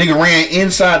 Nigga ran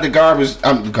inside the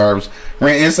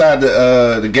ran inside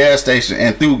the gas station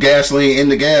and threw gasoline in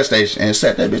the gas station and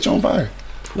set that bitch on fire.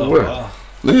 Oh, wow.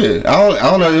 Yeah, I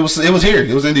don't know. It was here.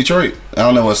 It was in Detroit. I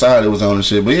don't know what side it was on and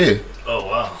shit, but yeah. Oh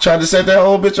wow. Tried to set that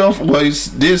whole bitch on. Well, he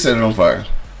did set it on fire.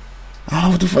 I don't know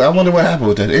what the fuck. I wonder what happened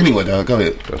with that. Anyway, dog, go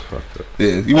ahead. That's fucked up.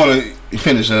 Yeah, you want to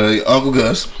finish? Uncle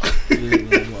Gus. My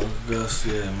Uncle Gus.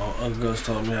 Yeah, my Uncle Gus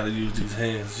taught me how to use these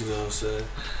hands. You know what I'm saying?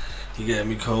 He got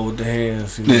me cold with the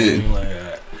hands. You know what I mean?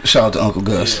 Like, shout out to Uncle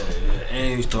Gus. Yeah.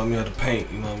 And he taught me how to paint.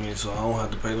 You know what I mean? So I don't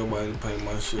have to pay nobody to paint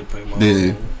my shit. Paint my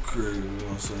own crib. You know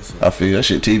what I'm saying? So, I feel that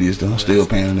shit tedious though. I'm still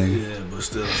paying a nigga. Yeah, but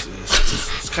still,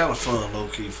 it's kind of fun, low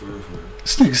key for real.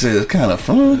 This nigga said it's kind of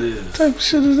fun. It is. What type of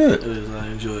shit is that? It is. I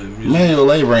enjoy it. Music. Manual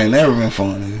labor ain't never been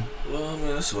fun, nigga. Well,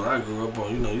 man, that's what I grew up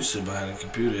on. You know, you sit behind a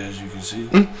computer, as you can see.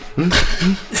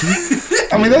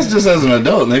 I mean, that's just as an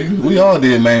adult, nigga. We all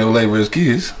did manual labor as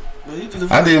kids.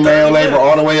 I did manual labor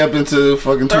all the way up into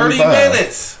fucking 30 25.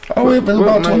 minutes. All the way up into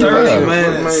about 25. 30 What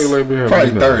minutes. manual labor have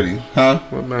Probably you done? 30, huh?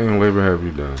 What manual labor have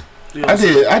you done?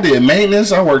 I did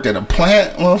maintenance. I worked at a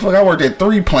plant. Motherfucker, I worked at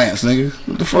 3 plants, nigga.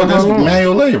 What the fuck? That's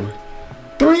manual labor.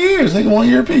 3 years, nigga. 1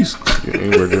 year apiece. You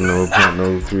ain't working no plant,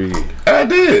 no 3 years. I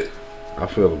did. I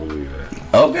fail to believe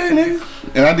that. Okay, nigga.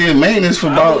 And I did maintenance for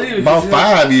about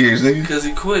 5 years, nigga. Because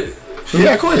he quit.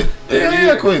 Yeah, I quit.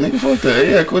 Yeah, I quit, nigga. Fuck that.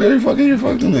 Yeah, I quit every fucking year.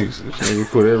 Fuck them niggas. This nigga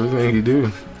quit everything he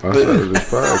do. I started this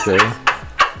podcast.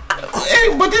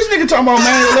 Hey, but this nigga talking about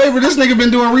manual labor. This nigga been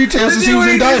doing retail since he was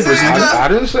in diapers, nigga. I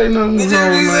didn't say nothing was wrong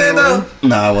with manual labor.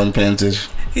 Nah, I wasn't paying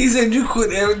attention. He said you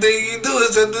quit everything you do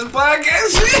except this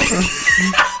podcast shit.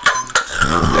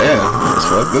 Damn, that's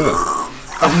fucked up.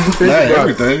 Not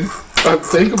everything.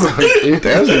 Think about it.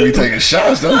 Damn, they be taking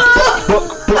shots, though.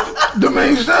 But the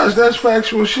main shots, that's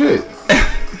factual shit.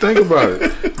 Think about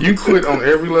it. You quit on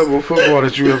every level of football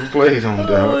that you ever played on,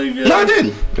 dog. No, I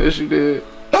didn't. Yes, you did.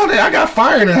 No, I got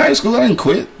fired in high school. I didn't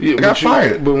quit. Yeah, I got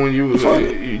fired. But when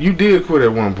you did quit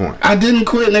at one point. I didn't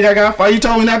quit, nigga. I got fired. You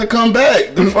told me not to come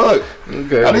back. The fuck?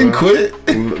 Okay, I didn't quit.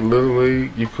 Little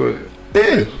league, you quit.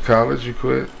 Yeah. College, you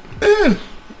quit. Yeah.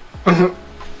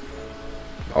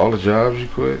 All the jobs, you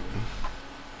quit.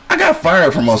 I got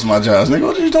fired from most of my jobs, nigga.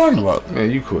 What are you talking about?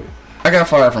 Man, you quit. I got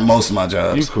fired from most of my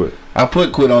jobs. You quit. I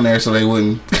put quit on there so they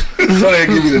wouldn't, so they'd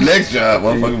give me the next job,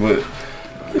 motherfucker. But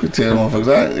I could tell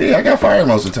motherfuckers, I got fired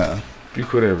most of the time. You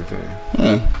quit everything.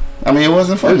 Yeah. I mean, it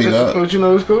wasn't for me, though. But you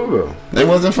know, it's cool, though. It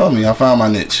wasn't for me. I found my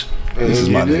niche. And This is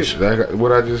my you niche. did.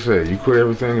 What I just said. You quit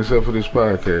everything except for this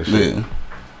podcast shit.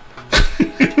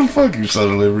 Yeah. Fuck you, son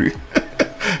delivery.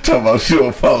 Talking about shit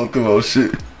don't follow through on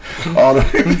shit. All the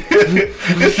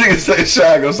this nigga say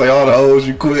Shy gonna say all the hoes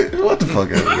you quit. What the fuck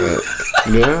is that?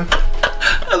 Yeah.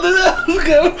 I knew that was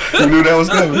coming. You knew that was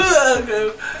coming?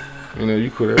 You know, you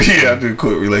quit everything. Yeah, I do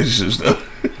quit relationships though.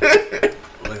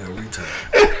 Like a retard.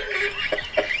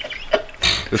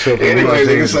 Except for Anyway, nigga,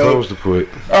 nigga, so, supposed to quit.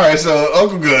 Alright, so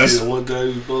Uncle Gus. Yeah, one time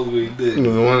he was supposed to be dead. You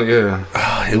know, the one, yeah.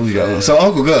 Oh, here we go. So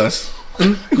Uncle Gus,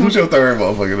 who's your third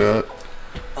motherfucker, dog?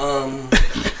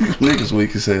 Niggas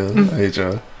weak as hell. I hate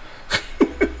y'all.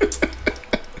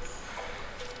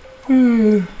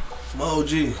 My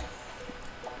OG.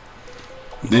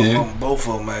 Yeah. Both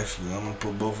of them, actually. I'm going to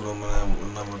put both of them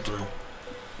in number 3.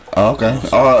 Oh, okay.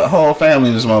 Whole family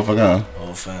in this motherfucker, huh?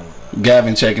 Whole family.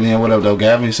 Gavin checking in. What up, though?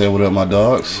 Gavin, he said, what up, my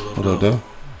dogs? What up, though?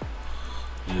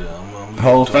 Yeah, I'm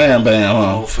Whole fam bam,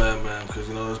 huh? Whole fam bam, because,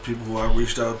 you know, there's people who I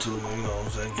reached out to, you know what I'm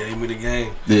saying, gave me the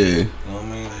game. Yeah. You know what I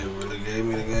mean? They really gave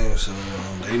me the game, so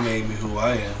they made me who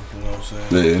I am, you know what I'm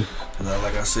saying? Yeah. Because,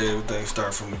 like I said, everything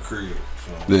starts from the crib.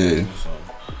 So, Yeah. So,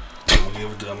 I'm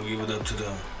gonna give it up to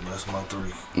them. That's my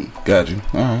 3. Got you.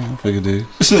 Alright, I figured it.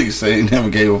 This nigga say he never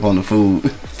gave up on the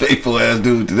food. Faithful ass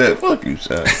dude to that. Fuck you,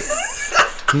 Shy.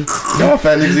 Y'all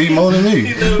fat niggas eat more than me.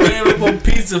 You never gave up on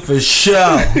pizza for sure.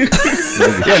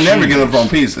 Yeah, never give up on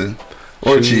pizza.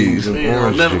 Or cheese. Yeah,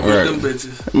 never quit them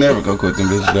bitches. Never go quit them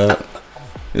bitches, dog.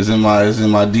 It's in my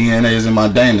DNA, it's in my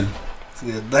Dana.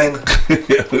 Yeah, Dana.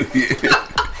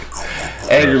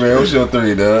 Angry man, what's your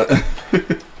 3, dog?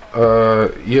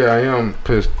 Yeah, I am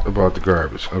pissed about the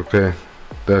garbage. Okay,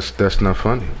 that's not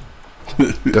funny.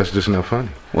 That's just not funny.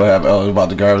 What happened? Oh, about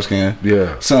the garbage can?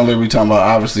 Yeah. Some we talking about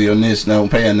obviously your niche don't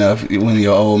pay enough when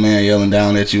your old man yelling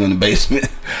down at you in the basement.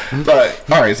 But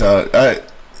alright, so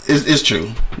it's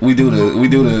true. We do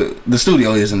the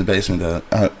studio is in the basement though.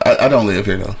 I don't live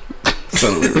here though. So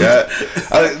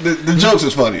the jokes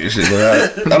is funny and shit,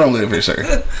 but I don't live here,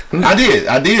 sir.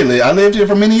 I lived here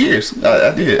for many years.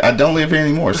 I did. I don't live here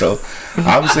anymore, so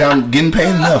obviously I'm getting paid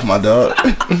enough, my dog.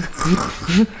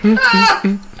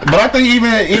 But I think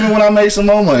even when I make some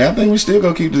more money, I think we still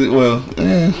gonna keep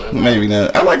it. Maybe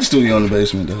not. I like the studio in the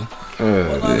basement though.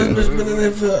 This been in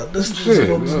there for this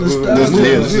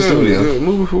studio.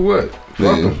 Moving for what?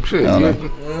 Fuck them. Shit. I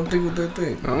don't think what they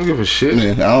think. I don't give a shit.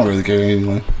 Yeah, I don't really care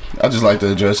anyway. I just like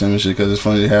to address him and shit because it's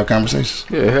funny to have conversations.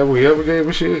 Yeah, have we ever gave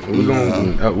a shit?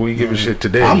 We give a shit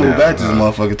today. I moved back to this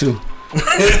motherfucker too.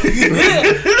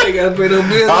 They gotta pay no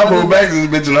bills. I moved back to this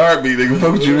bitch in a heartbeat. Nigga,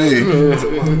 fuck what you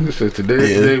mean? So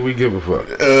today we give a fuck.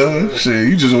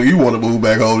 Shit, you want to move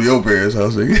back home to your parents'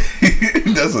 house, nigga.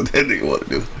 That's what that nigga want to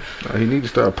do. He need to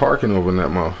start parking over in that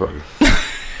motherfucker.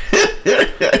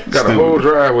 Got a whole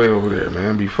driveway over there,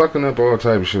 man. Be fucking up all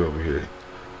type of shit over here.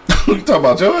 You talking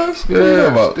about your ass? Yeah, what you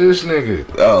talking about? This nigga.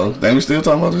 Oh, then we still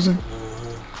talking about this nigga?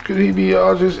 Could he be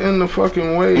all just in the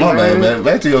fucking way, My man? bad.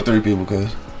 Back to your 3 people,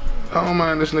 cuz. I don't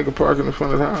mind this nigga parking in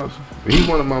front of the house. He's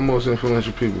one of my most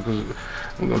influential people because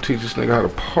I'm gonna teach this nigga how to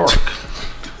park.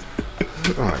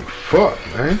 I'm like, fuck,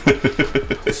 man.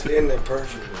 It's in there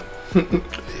perfectly.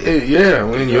 Yeah,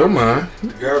 in your mind. The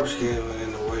garbage can was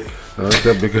in the way. That's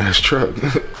that big ass truck.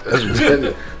 That's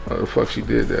what how the fuck she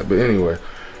did that. But anyway,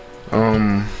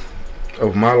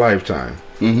 of my lifetime.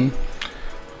 Mm-hmm.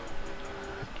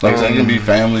 Like I said, it can be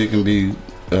family, it can be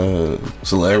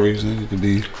celebrities, it could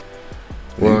be.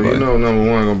 Well, anybody. you know, number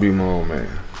one gonna be my old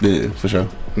man. Yeah, for sure.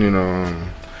 You know,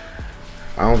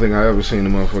 I don't think I ever seen the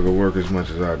motherfucker work as much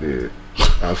as I did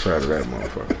outside of that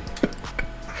motherfucker.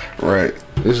 Right.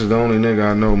 This is the only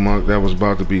nigga I know, Monk, that was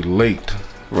about to be late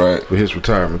Right. for his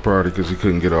retirement party because he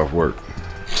couldn't get off work.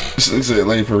 He said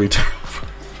late for retirement.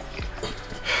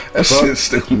 That shit's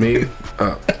stupid. Me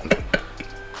up.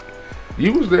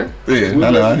 You was there. Yeah, we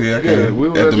I know. We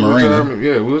was at the marina. retirement.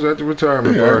 Yeah, we was at the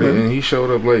retirement Yeah, party, man. and he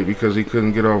showed up late because he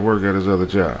couldn't get off work at his other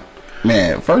job.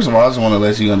 Man, first of all, I just want to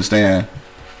let you understand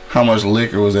how much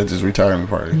liquor was at this retirement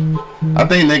party. I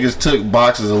think niggas took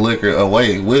boxes of liquor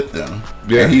away with them.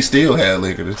 Yeah. And he still had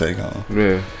liquor to take home.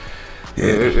 Yeah. Yeah.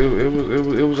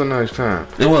 It was a nice time.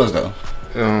 It was, though.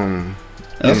 And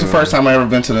that's the first time I ever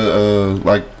been to the,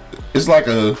 like, it's like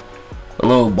a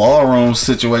little ballroom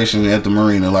situation at the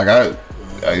marina. Like,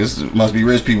 I guess it must be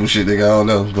rich people shit, nigga. I don't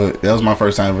know. But that was my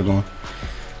first time ever going.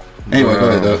 Anyway, go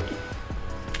ahead, though.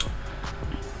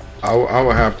 I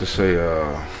would have to say,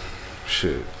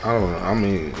 shit. I don't know. I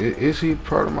mean, is he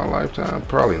part of my lifetime?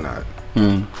 Probably not.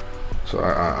 So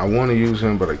I want to use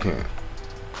him, but I can't.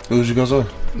 Who's your go-to?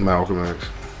 Malcolm X.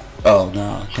 Oh,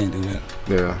 no, I can't do that.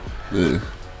 Yeah.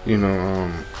 You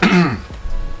know,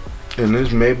 and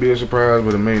this may be a surprise,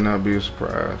 but it may not be a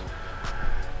surprise.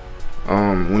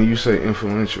 When you say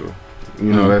influential,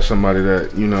 you know, that's somebody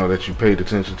that, you know, that you paid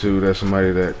attention to. That's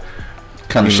somebody that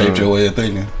Kind of shaped your way of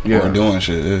thinking. Yeah. Or doing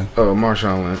shit, yeah.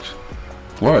 Marshawn Lynch.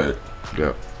 Word.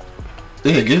 Yep.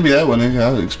 Yeah, give me that one, nigga.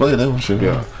 I'll explain that one shit.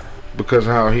 Yeah. Because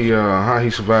how he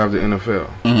survived the NFL.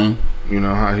 Mm-hmm. You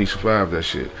know, how he survived that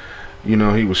shit. You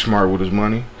know, he was smart with his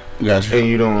money. Gotcha. And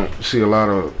you don't see a lot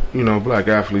of, you know, black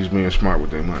athletes being smart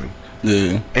with their money.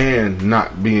 Yeah. And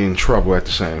not being in trouble at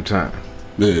the same time.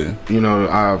 Yeah. You know,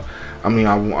 I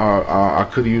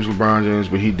could have used LeBron James,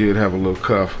 but he did have a little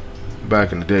cuff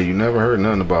back in the day. You never heard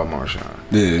nothing about Marshawn.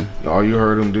 Yeah. All you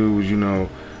heard him do was, you know,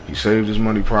 he saved his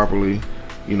money properly.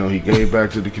 You know, he gave back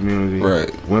to the community.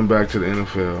 Right. Went back to the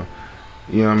NFL.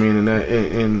 You know what I mean?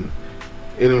 And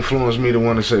it influenced me to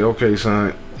want to say, okay,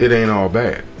 son, it ain't all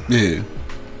bad. Yeah.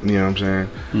 You know what I'm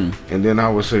saying? And then I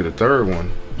would say the third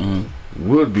one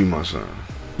would be my son.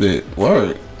 Yeah.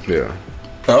 Word. Yeah.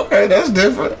 Okay, that's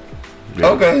different. Yeah.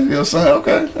 Okay, your son.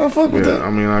 Okay, I fuck with that. I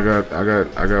mean, I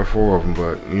got 4 of them,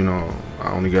 but you know,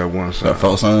 I only got one son. Got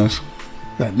 4 sons.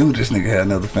 I knew this nigga had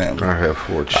another family. I have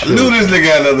 4 I children. knew this nigga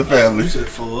had another family. You said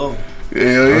 4 of them.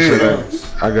 Hell yeah.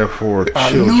 I got 4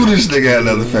 I children. knew this nigga had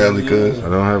another family, cuz. I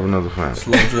don't have another family.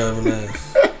 Slow driving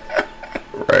ass.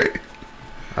 Right.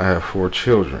 I have 4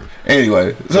 children.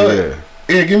 Anyway, so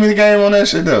yeah, give me the game on that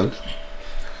shit though.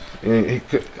 And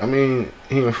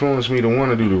he influenced me to want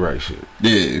to do the right shit.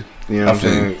 Yeah. You know what I'm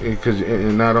saying?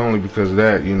 And not only because of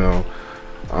that, you know,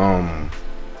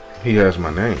 he has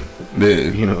my name. Yeah.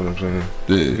 You know what I'm saying?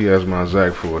 Yeah. He has my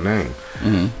exact full name.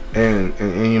 And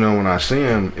you know, when I see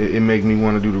him, it make me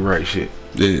want to do the right shit.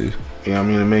 Yeah. You know what I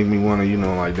mean? It make me want to, you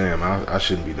know, like, damn, I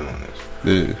shouldn't be doing this.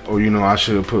 Yeah. Or, you know, I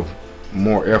should put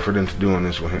more effort into doing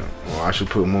this with him. Or I should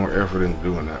put more effort into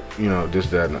doing that. You know, this,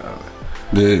 that, and the other.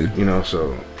 Yeah. You know,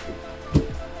 so,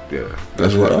 yeah.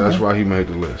 That's why he made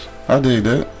the list. I dig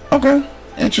that. Okay.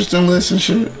 Interesting list and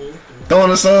shit. Throwing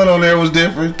the sun on there was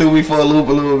different. Threw me for a loop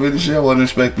a little bit and shit. I wasn't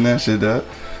expecting that shit, dog.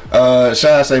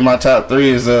 Shy say my top 3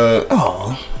 is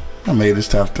I made this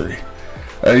top 3.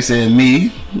 He said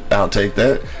me, I'll take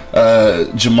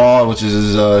that. Jamal, which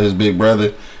is his big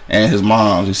brother, and his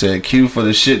mom. He said Q for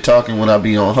the shit talking when I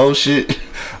be on whole shit.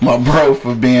 My bro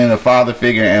for being a father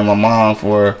figure, and my mom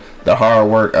for the hard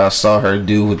work I saw her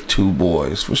do with 2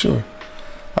 boys. For sure.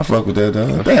 I fuck with that,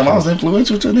 dog. Damn, I was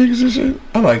influential to niggas and shit.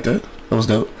 I like that. That was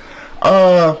dope.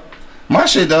 My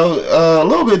shit though, a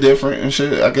little bit different and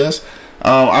shit, I guess.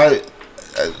 I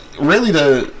really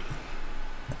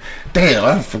damn,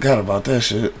 I forgot about that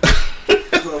shit.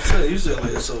 That's what I'm saying. You said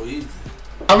like it's so easy.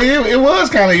 I mean, it was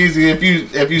kind of easy if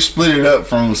you split it up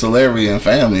from celebrity and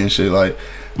family and shit. Like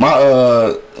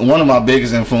my one of my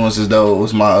biggest influences though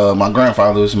was my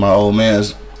grandfather, was my old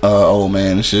man's old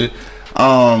man and shit.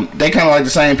 They kind of like the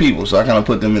same people, so I kind of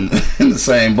put them in the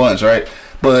same bunch, right?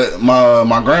 But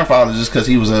my grandfather, just because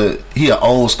he an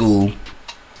old school,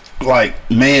 like,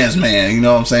 man's man, you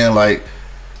know what I'm saying? Like,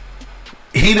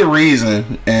 he the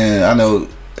reason, and I know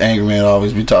Angry Man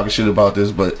always be talking shit about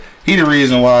this, but he the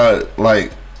reason why,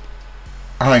 like,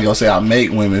 I ain't gonna say I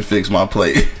make women fix my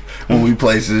plate when we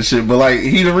place this shit, but like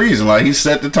he the reason. Like he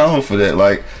set the tone for that.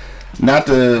 Like not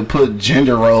to put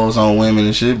gender roles on women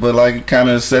and shit, but like kind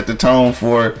of set the tone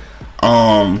for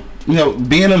you know,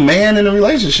 being a man in a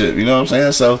relationship. You know what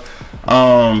I'm saying? So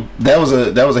that was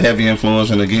a heavy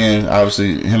influence, and again,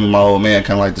 obviously him and my old man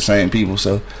kind of like the same people,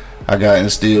 so I got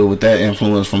instilled with that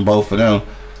influence from both of them.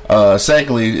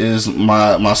 Secondly is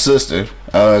my sister.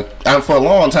 For a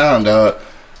long time, dog,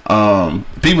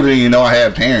 people didn't even know I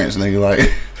had parents, nigga.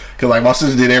 Like, cause like my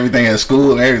sister did everything at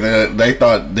school and everything. They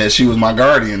thought that she was my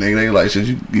guardian, nigga. They like, shit,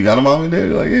 you got a mom and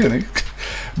dad? Like, yeah, nigga.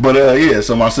 But yeah,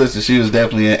 so my sister, she was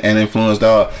definitely an influence,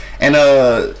 dog. And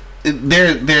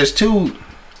there's two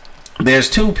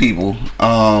people.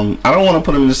 I don't want to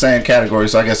put them in the same category,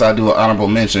 so I guess I'll do an honorable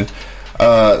mention.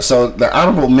 So the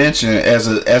honorable mention as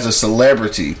a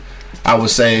celebrity, I would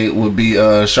say would be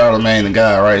Charlamagne the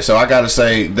God, right? So I gotta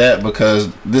say that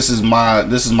because this is my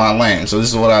lane. So this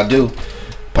is what I do,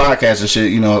 podcast and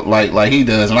shit, you know, like he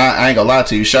does. And I ain't gonna lie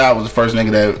to you, Shy was the first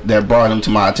nigga that brought him to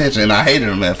my attention, and I hated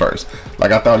him at first.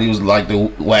 Like I thought he was like the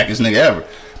wackest nigga ever.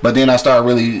 But then I started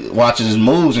really watching his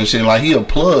moves and shit. Like he a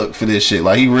plug for this shit.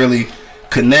 Like he really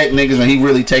connect niggas and he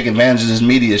really take advantage of this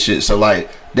media shit. So like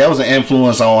that was an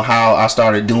influence on how I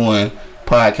started doing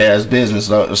podcast business.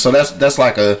 So that's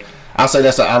like I'll say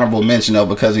that's an honorable mention though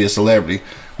because he's a celebrity.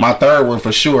 My third one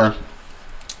for sure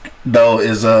though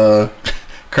is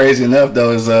crazy enough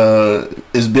though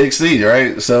is Big C,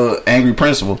 right? So Angry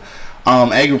Principal.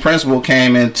 Angry Principal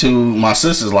came into my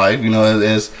sister's life, you know,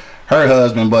 as her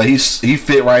husband, but he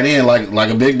fit right in like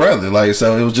a big brother. Like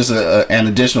so it was just an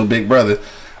additional big brother.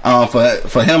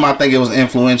 For him, I think it was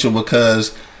influential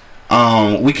because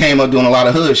we came up doing a lot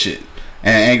of hood shit,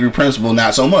 and Angry Principal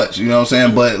not so much, you know what I'm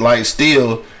saying? But like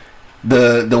still,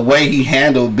 the way he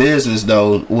handled business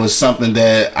though was something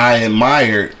that I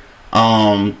admired.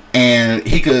 And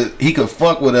he could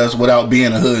fuck with us without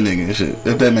being a hood nigga and shit,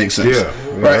 if that makes sense. Yeah,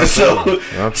 right. So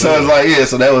it's like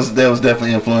so that was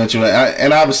definitely influential,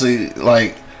 and obviously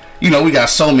like, you know, we got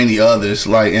so many others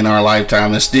like in our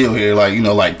lifetime that's still here, like, you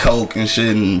know, like Coke and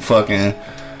shit and fucking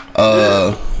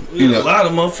you know, a lot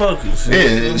of motherfuckers.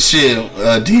 Yeah,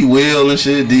 shit. D Will and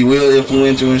shit. D Will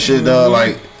influential and shit, dog.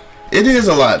 Like it is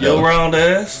a lot, though. Yo, round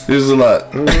ass. It is a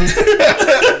lot.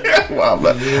 Well,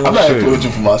 I'm not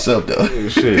influential for myself though.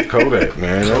 Shit, Kodak,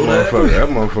 man. That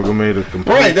motherfucker made a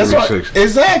complete right. That's right.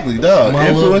 Exactly, dog. My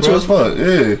Influential as fuck.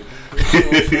 Yeah.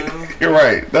 You're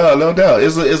right. No doubt.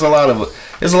 It's a lot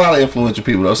of influential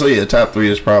people though. So yeah, top 3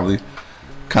 is probably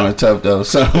kind of tough though.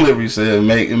 So Liberty said,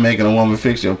 making a woman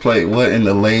fix your plate. What in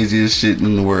the laziest shit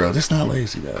in the world? It's not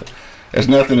lazy, dog. There's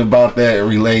nothing about that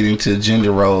relating to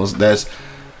gender roles. That's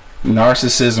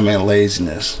narcissism and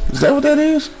laziness. Is that what that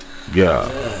is? Yeah.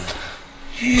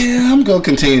 Yeah, I'm gonna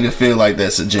continue to feel like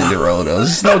that's a gender role though.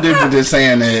 It's no different than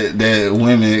saying that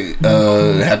women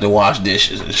have to wash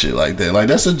dishes and shit like that. Like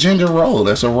that's a gender role.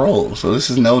 That's a role. So this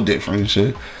is no different and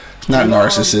shit. It's not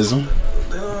narcissism.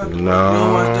 No. You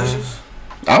don't wash dishes?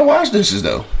 I wash dishes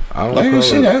though. I don't Like call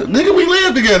shit, it, nigga, we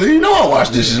live together. You know I wash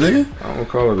dishes, nigga. I don't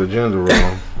call it a gender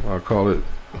role. I call it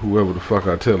whoever the fuck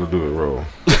I tell to do it role.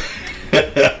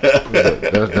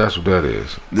 That's what that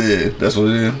is. Yeah, that's what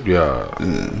it is.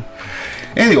 Yeah.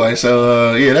 Anyway,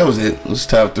 so yeah, that was it. It was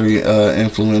top 3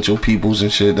 influential peoples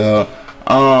and shit, dog.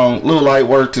 Little light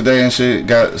work today and shit.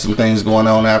 Got some things going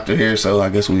on after here, so I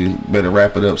guess we better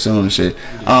wrap it up soon and shit.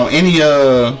 Any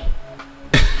I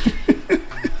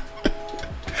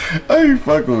ain't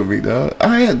fucking with me, dog.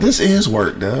 This is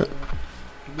work, dog.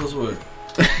 What's work?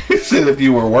 He said if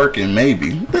you were working,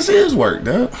 maybe. This is work,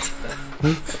 dog.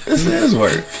 This is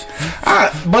work.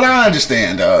 But I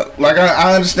understand, dog. Like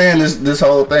I understand this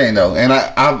whole thing though, and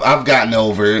I've gotten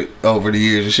over it over the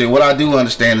years and shit. What I do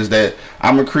understand is that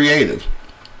I'm a creative,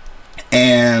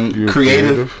 and You're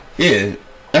creative. Yeah,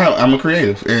 I'm a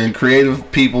creative, and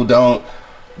creative people don't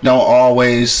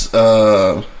always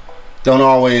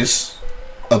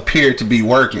appear to be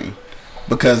working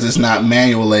because it's not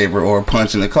manual labor or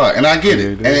punching the clock. And I get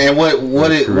it. And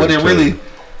what it really.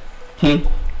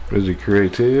 Is it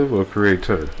creative or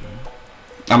creator?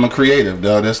 I'm a creative,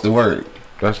 dog. That's the word.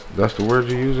 That's the word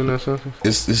you use in that sentence?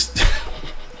 It's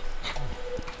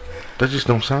That just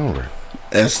don't sound right.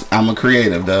 I'm a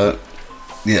creative, dog.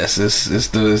 Yes, it's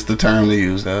the term to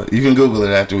use, dog. You can Google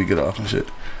it after we get off and shit.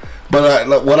 But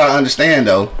what I understand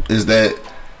though is that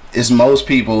it's most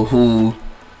people who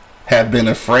have been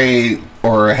afraid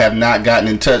or have not gotten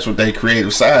in touch with their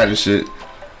creative side and shit.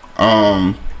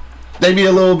 They'd be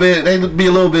a little bit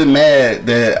mad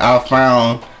that I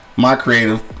found my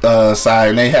creative side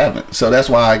and they haven't. So that's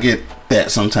why I get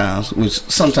that sometimes, which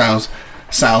sometimes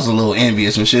sounds a little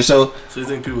envious and shit. So you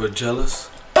think people are jealous?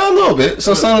 a little bit.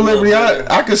 So Son of Liberty,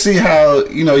 I could see how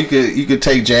you could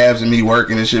take jabs at me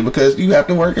working and shit because you have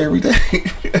to work every day.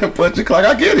 But the clock,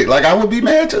 I get it. Like I would be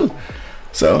mad too.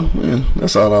 So yeah,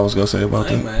 that's all I was gonna say about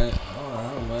that. Man.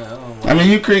 I mean,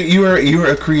 you are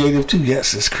a creative too.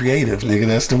 Yes, it's creative, nigga.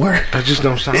 That's the word. That just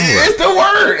don't sound right. It's the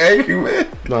word, angry man.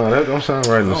 No, that don't sound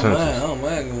right in the sentence. I don't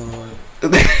mind going to work.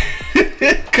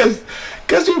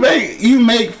 Cause you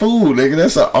make food, nigga.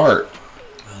 That's an art.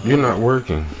 You're not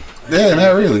working. Yeah,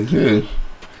 not really. Yeah.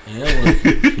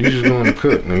 You just going to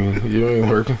cook, nigga. You ain't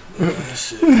working.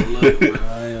 Shit, I love it, bro.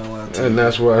 I ain't gonna lie to you. And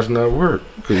that's why it's not work.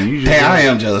 Hey, I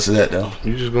am jealous of that though.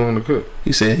 You just going to cook.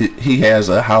 He said he has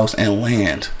a house and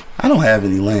land. I don't have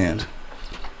any land.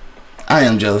 I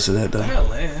am jealous of that though. I got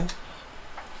land.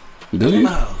 Do you?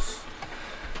 House.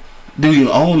 Do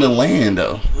you own the land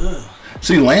though? Yeah.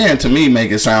 See, land to me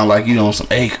make it sound like you own some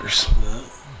acres,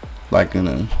 like in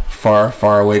a far,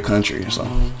 far away country or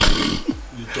something.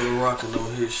 You throw a rock and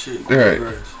don't hit shit. Right.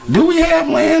 Do we have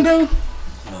land though?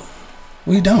 No.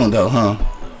 We don't though, huh? No.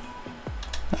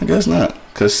 I guess not,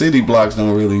 cause city blocks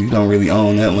don't really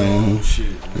own that land. Oh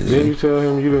shit. Yeah. Didn't you tell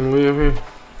him you didn't live here?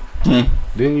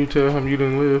 Didn't you tell him you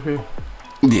didn't live here?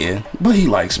 Yeah, but he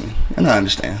likes me, and I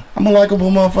understand. I'm a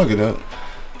likable motherfucker though.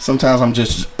 Sometimes I'm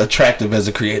just attractive as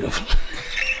a creative.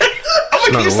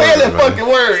 I'm gonna keep saying that fucking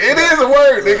word. It is a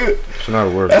word, nigga. It's not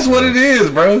a word. That's what it is,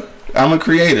 bro. I'm a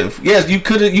creative. Yes, you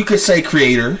could say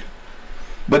creator,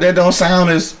 but that don't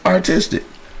sound as artistic.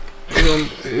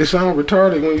 It sounds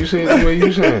retarded when you say it the way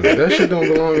you saying it. That shit don't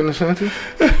belong in the sentence.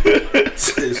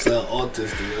 It sound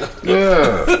autistic.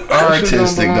 Yeah,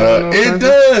 artistic, dog. It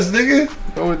does, nigga.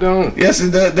 No, it don't. Yes,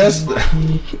 it does. That's.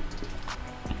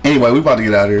 Anyway, we about to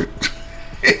get out of here.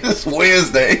 It's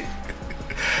Wednesday.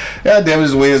 God damn,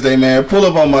 it's Wednesday, man. Pull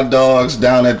up on my dogs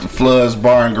down at the Floods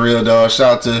Bar and Grill, dog.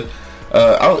 Shout out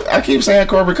to. I keep saying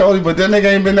Corbett Cody, but that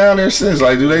nigga ain't been down there since.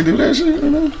 Like, do they do that shit? You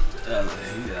know? I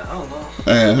don't know.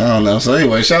 Man, I don't know. So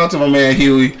anyway, shout out to my man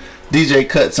Huey. DJ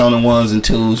Cuts on the ones and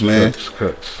twos, man.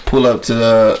 Cuts. Pull up to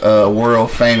the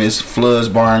world famous Floods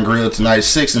Bar and Grill tonight,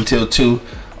 6 until 2.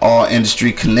 All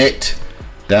Industry Connect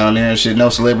down there and shit. No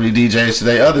celebrity DJs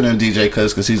today other than DJ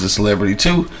Cuts because he's a celebrity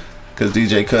too. Because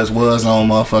DJ Cuts was on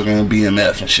motherfucking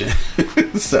BMF and shit.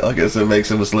 So I guess it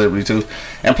makes him a celebrity too.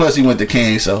 And plus he went to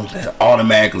King, so that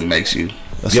automatically makes you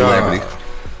a celebrity.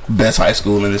 Best high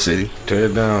school in the city. Tear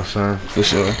it down, son. For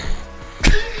sure.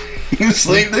 You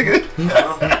sleep, nigga?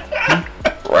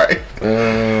 Right.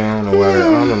 I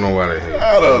don't know why they hate.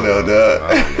 I don't know,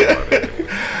 dog.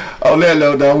 On that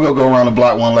note, dog, we'll go around the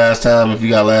block one last time. If you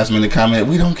got last minute comment,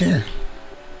 we don't care.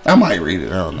 I might read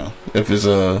it. I don't know if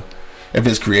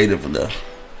it's creative enough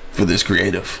for this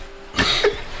creative.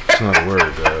 It's not a word,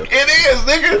 dog. It is,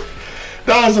 nigga.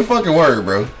 Dog, it's a fucking word,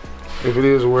 bro. If it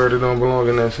is a word, it don't belong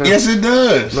in that sentence. Yes, it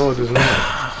does. No, it does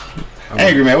not.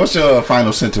 Angry man, what's your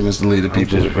final sentiments to lead the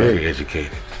people? I'm just very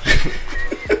educated.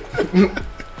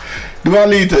 Do I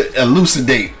need to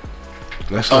elucidate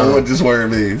on what this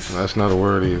word means? That's not a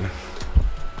word either.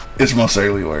 It's most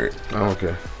certainly a word. Oh,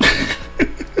 okay.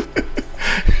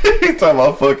 You talking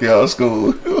about fuck y'all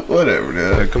school. Whatever,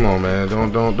 dog. Hey, come on, man.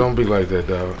 Don't be like that,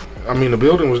 dog. I mean, the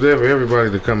building was there for everybody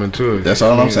to come into it. That's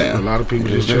all I'm saying. A lot of people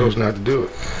just chose not to do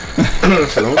it.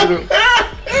 So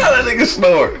that nigga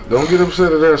snore. Don't get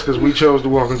upset at us because we chose to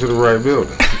walk into the right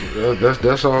building.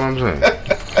 That's all I'm saying.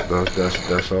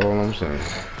 That's all I'm saying.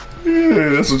 Yeah,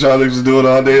 that's what y'all niggas is doing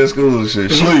all day at school and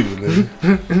shit. Sleeping,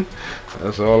 nigga.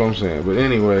 That's all I'm saying. But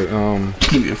anyway,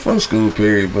 yeah, fuck school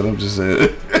period, but I'm just saying.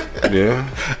 Yeah.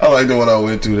 I like the one I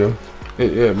went to though.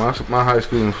 Yeah, my high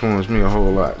school influenced me a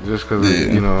whole lot just because,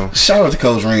 you know. Shout out to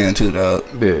Coach Rand too, dog.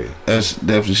 Yeah. That's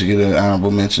definitely should get an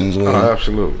honorable mention as well. Oh,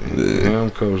 absolutely. Yeah.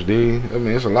 Him, Coach D. I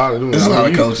mean, it's a lot of them. There's a lot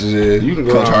of coaches, yeah. You can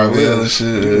go Coach down the Harville list.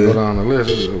 and shit. You can go down the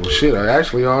list. Well, shit,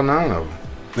 actually all 9 of them.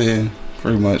 Yeah,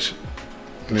 pretty much.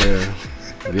 Yeah.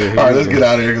 All right, let's get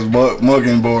out of here because Mug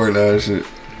getting bored now and shit.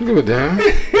 Give a damn.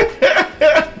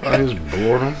 I just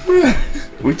boredom.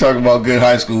 We talk about good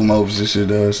high school moments and shit,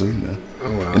 though. So, you know,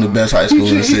 in the best high school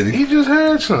in the city. He just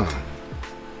had some.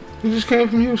 He just came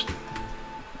from Houston.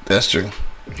 That's true.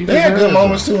 They had good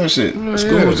moments too and shit. Yeah,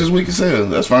 school was just weak as hell.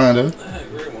 That's fine though.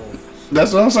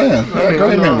 That's what I'm saying.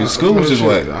 Great memories. School was just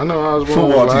whack. I know Osborne.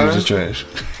 Football team was just trash.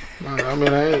 I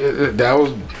mean,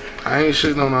 I ain't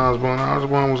shitting on Osborne.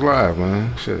 Osborne was live,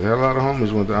 man. Shit, had a lot of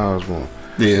homies went to Osborne.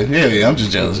 Yeah. I'm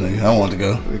just jealous, nigga. I want to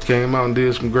go. It came out and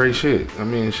did some great shit. I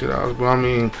mean, shit.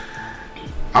 Osborne.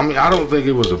 I mean, I don't think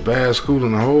it was a bad school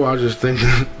in the whole. I just think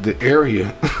the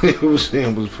area it was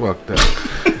in was fucked up.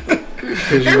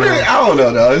 'Cause, you know, I don't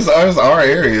know though. It's our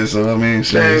area, so I mean,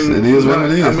 shit, it is what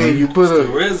it is. I mean, you put a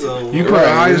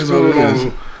high school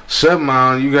on 7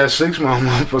 Mile, you got 6 Mile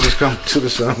motherfuckers coming to the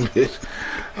sun, bitch.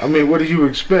 I mean, what do you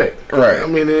expect? Right. I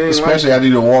mean, it ain't especially after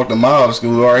you walk the mile to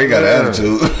school, already got an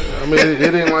attitude. I mean,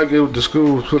 it ain't like the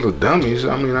school was full of dummies.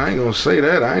 I mean, I ain't gonna say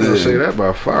that. I ain't gonna say that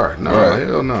by far. No,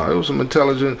 hell no. It was some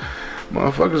intelligent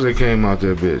motherfuckers that came out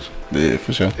there, bitch. Yeah,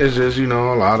 for sure. It's just, you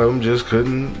know, a lot of them just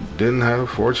didn't have a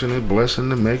fortunate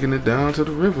blessing of making it down to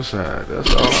the riverside.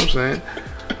 That's all I'm saying.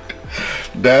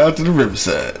 Down to the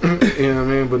riverside. You know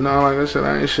what I mean? But no, like I said,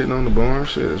 I ain't shitting on the barn.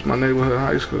 Shit, it's my neighborhood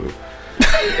high school.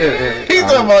 He's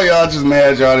talking about y'all just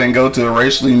mad y'all didn't go to a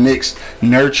racially mixed,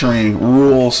 nurturing,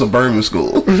 rural, suburban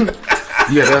school.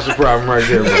 Yeah, that's the problem right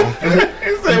there, bro.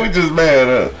 He said we just mad,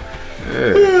 huh?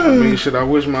 Yeah, I mean, shit, I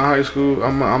wish my high school, I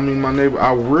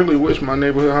really wish my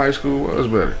neighborhood high school was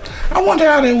better. I wonder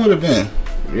how they would have been.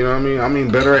 You know what I mean? I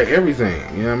mean, better at everything.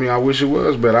 You know what I mean? I wish it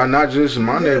was better. Not just in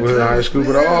my neighborhood high school,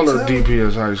 but all the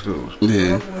DPS high schools.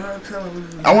 Yeah.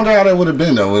 I wonder how that would have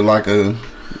been, though, with like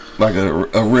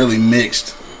a really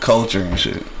mixed culture and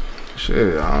shit.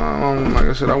 Shit, like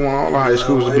I said, I want all the high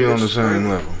schools to be on the same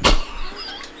level.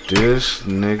 This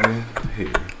nigga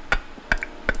here.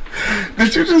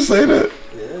 Did you just say that?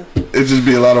 Yeah. It just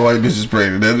be a lot of white bitches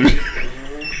pregnant.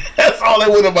 That's all it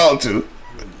would amount to.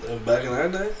 Back in our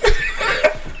day.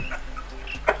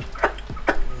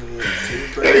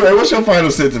 Anyway, what's your final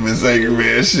sentiment, Sager,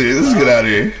 man? Shit, let's get out of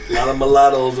here. A lot of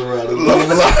mulattoes around. A lot of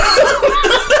mulattoes.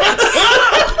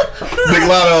 Big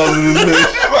lottos in this bitch.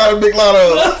 A lot of big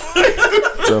lottos.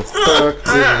 The fuck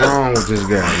is wrong with this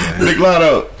guy, man? Big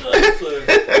lotto.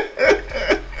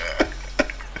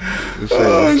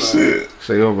 Oh, shit.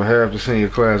 Say over half the senior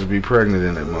class will be pregnant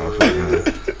in that motherfucker.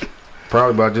 Man.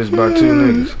 Probably about 2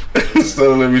 niggas.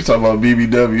 So let me talk about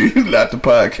BBW, not the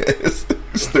podcast.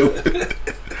 Stupid.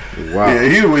 Wow. Yeah,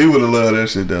 he would have loved that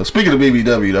shit though. Speaking of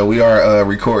BBW though, we are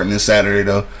recording this Saturday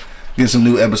though. Get some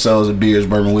new episodes of Beers,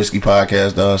 Bourbon, Whiskey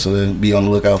podcast though, so be on the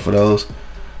lookout for those.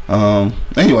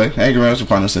 Anyway, Angry Man, what's your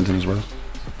final sentence, bro?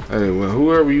 Hey, well,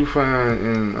 whoever you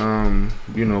find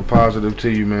and positive to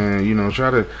you, man,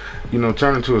 try to,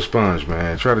 turn into a sponge,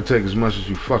 man. Try to take as much as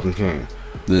you fucking can.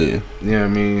 Yeah. Yeah,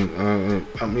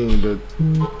 but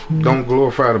don't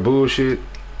glorify the bullshit.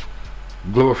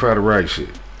 Glorify the right shit.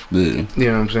 Yeah.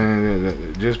 You know what I'm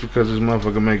saying? Just because this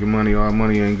motherfucker making money, all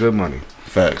money ain't good money.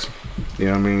 Facts. You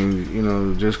know what I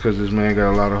mean? Just because this man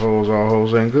got a lot of hoes, all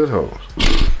hoes ain't good hoes.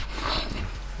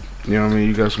 You know what I mean?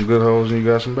 You got some good hoes and you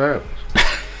got some bad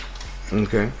ones.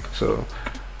 Okay? So,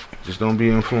 just don't be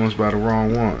influenced by the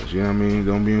wrong ones. You know what I mean?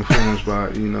 Don't be influenced by,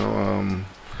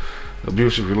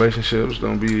 abusive relationships.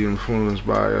 Don't be influenced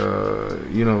by,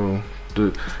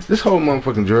 this whole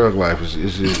motherfucking drug life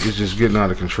is just getting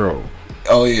out of control.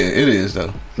 Oh yeah, it is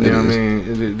though. You know what I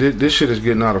mean? This shit is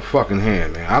getting out of fucking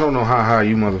hand, man. I don't know how high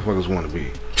you motherfuckers want to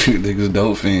be. Niggas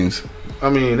dope fiends. I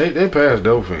mean, they passed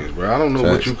dope fiends, bro. I don't know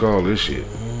what you call this shit.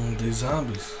 They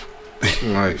zombies.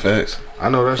 Like, facts. I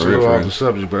know that's a little off the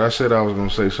subject, but I said I was gonna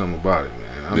say something about it,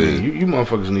 man. I mean, you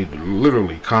motherfuckers need to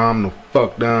literally calm the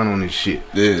fuck down on this shit.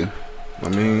 Yeah. I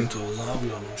mean,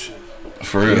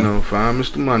 for real. Find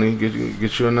Mr. Money,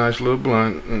 get you a nice little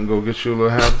blunt, and go get you a little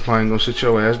half a pint, go sit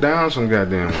your ass down some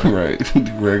goddamn way. Right.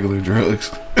 Regular drugs.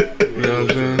 You know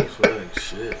what I'm saying?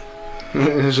 Shit.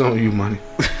 It's on you, Money.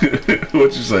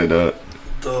 What you say, dog?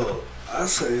 Dog, I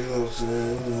say, you know what I'm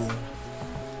saying?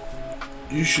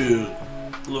 You should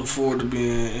look forward to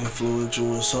being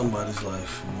influential in somebody's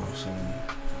life, you know what I'm saying?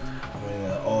 I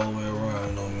mean, all the way around,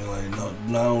 you know what I mean? Like,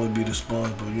 not only be the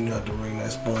sponge, but you have to bring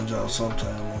that sponge out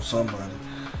sometime on somebody.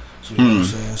 So, you know what I'm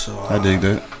saying? So I dig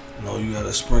that. You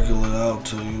gotta sprinkle it out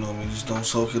to, you know what I mean? Just don't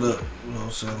soak it up, you know what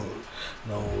I'm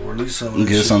saying? Release some of that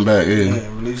Get shit. some back, yeah.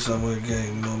 Release some of the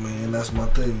game, you know what I mean? And that's my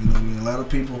thing, you know what I mean? A lot of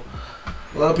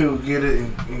people get it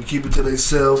and keep it to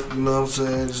themselves, you know what I'm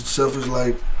saying? Just selfish,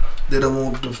 like, they don't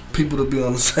want the people to be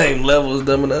on the same level as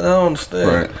them, and I don't understand.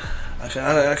 Right.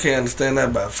 I can't understand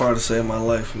that by far to save my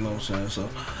life, you know what I'm saying? So,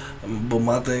 but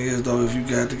my thing is, though, if you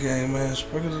got the game, man,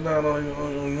 sprinkle it down on your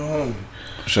homie.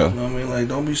 Sure. You know what I mean? Like,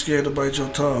 don't be scared to bite your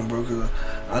tongue, bro, because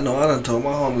I know I done told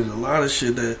my homies a lot of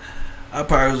shit that I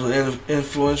probably was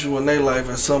influential in their life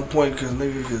at some point, because,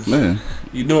 nigga,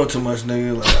 you doing too much,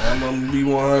 nigga. Like, I'm gonna be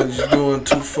 100, you doing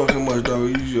too fucking much, dog.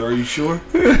 Are you sure?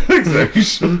 Exactly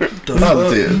sure. The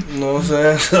fuck? You know what I'm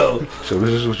saying? So this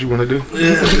is what you want to do?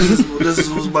 Yeah, this is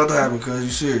what's about to happen, cuz. You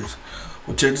serious?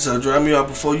 Well, check this out. Drop me off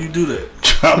before you do that.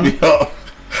 Drop me off.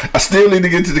 I still need to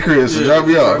get to the crib, so drop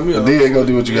me off. Then ain't gonna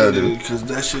do what you gotta do. Because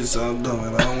that shit sounds dumb,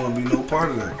 and I don't want to be no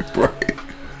part of that. Right.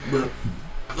 But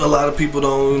a lot of people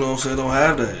don't, you know what I'm saying, don't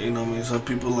have that. You know what I mean? Some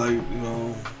people like, you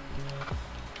know,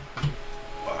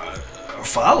 are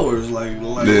followers, like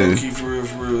low-key for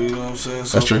real, you know what I'm saying?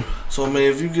 So, that's true. So, man,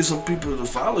 if you get some people to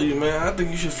follow you, man, I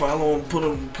think you should follow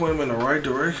them, point them in the right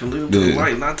direction, lead them to the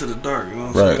light, not to the dark, you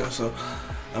know what I'm saying? So,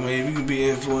 I mean, if you can be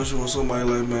influential with somebody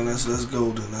like, man, that's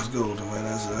golden, man.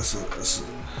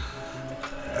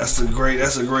 That's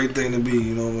a great thing to be,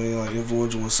 you know what I mean? Like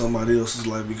influential with somebody else's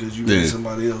life because you made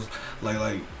somebody else,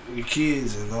 like your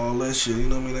kids and all that shit. You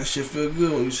know what I mean? That shit feel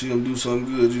good when you see them do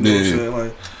something good. You know what I'm saying?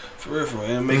 Like for real,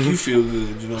 and it make you feel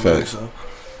good. You know what I mean? So,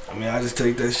 I mean, I just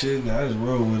take that shit and I just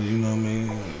roll with it. You know what I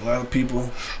mean? A lot of people,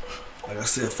 like I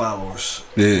said, followers.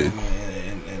 Yeah. You know what I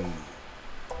mean? And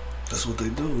that's what they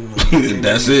do. You know what I mean?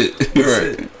 That's it. That's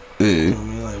it. Yeah. You know what I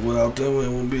mean? Like without them,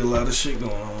 there wouldn't be a lot of shit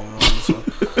going on. You know? So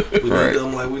we need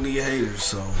them like we need haters.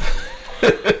 So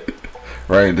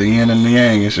right, the yin and the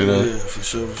yang and shit. Yeah, for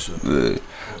sure. Yeah.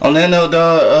 On that note,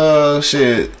 dog,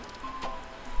 shit.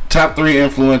 Top 3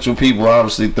 influential people.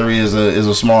 Obviously, 3 is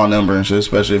a small number and shit.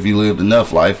 Especially if you lived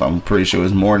enough life. I'm pretty sure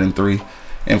it's more than 3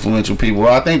 influential people.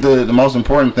 I think the most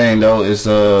important thing though is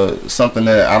something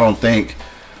that I don't think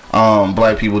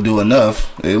black people do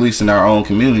enough, at least in our own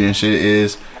community and shit,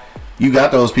 is you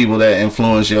got those people that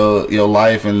influence your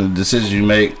life and the decisions you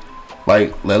make.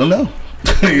 Like, let them know.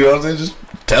 You know what I'm saying? Just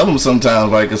tell them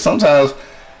sometimes. Like, 'cause sometimes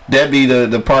that be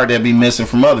the part that be missing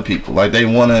from other people. Like, they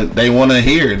wanna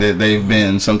hear that they've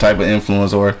been some type of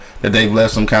influence or that they've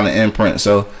left some kind of imprint.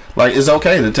 So, like, it's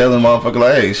okay to tell them motherfucker,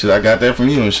 like, hey, shit, I got that from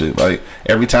you and shit. Like,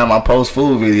 every time I post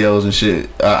food videos and shit,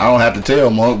 I don't have to tell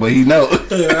Monk, but he know.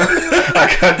 I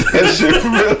got that shit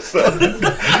from real. So,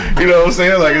 you know what I'm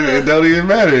saying? Like, it don't even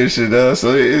matter and shit, dog.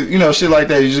 So, you know, shit like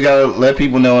that, you just gotta let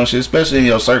people know and shit, especially in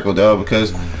your circle, dog,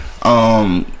 because,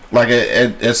 like,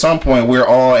 at some point, we're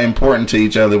all important to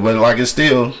each other, but, like, it's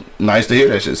still nice to hear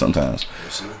that shit sometimes.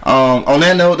 On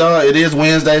that note, dog, it is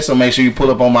Wednesday, so make sure you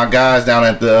pull up on my guys down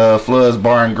at the Floods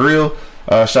Bar and Grill.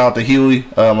 Shout out to Huey,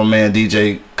 my man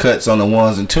DJ Cuts on the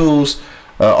ones and twos.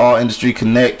 All Industry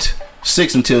Connect,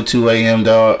 6 until 2 a.m.,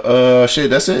 dog. Shit,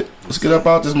 that's it. Let's get up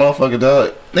out this motherfucker,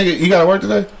 dog. Nigga, you gotta work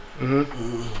today?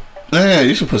 Man,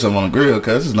 you should put something on the grill,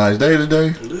 cuz it's a nice day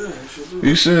today. Yeah, you should do that.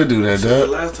 You should do that, dog.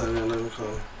 Last time you let me call.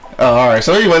 Oh, alright.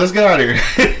 So anyway, let's get out of here.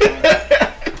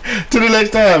 Till the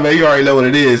next time, man. You already know what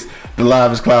it is. The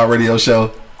Livest Cloud Radio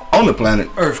Show on the planet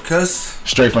Earth, cuss.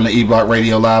 Straight from the E-Block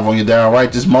Radio live on your dial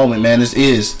right this moment, man. This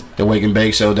is the Wake and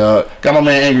Bake Show, dog. Got my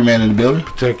man Angry Man in the building.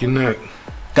 Protect your neck.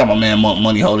 Got my man Monk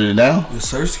Money holding it down.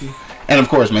 Yes, Sirski. And of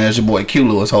course, man, it's your boy Q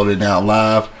Lewis holding it down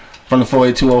live from the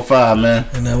 48205, man.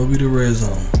 And that would be the Red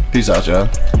Zone. Peace out, y'all.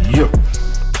 Yep.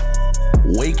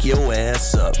 Wake your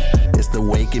ass up. It's the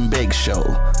Wake and Bake Show,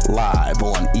 live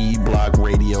on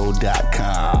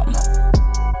eblockradio.com.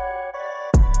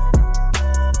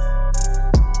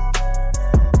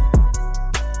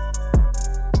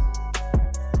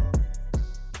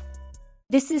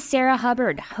 This is Sarah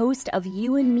Hubbard, host of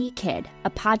You and Me Kid, a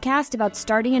podcast about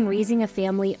starting and raising a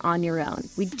family on your own.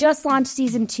 We just launched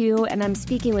season 2, and I'm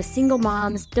speaking with single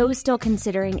moms, those still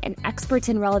considering, and experts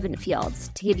in relevant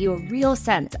fields to give you a real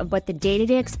sense of what the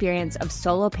day-to-day experience of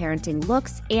solo parenting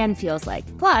looks and feels like.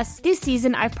 Plus, this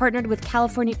season, I've partnered with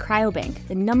California Cryobank,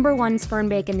 the #1 sperm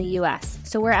bank in the U.S.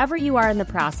 So wherever you are in the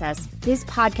process, this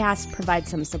podcast provides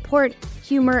some support,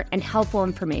 humor, and helpful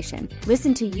information.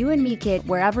 Listen to You and Me Kid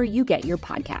wherever you get your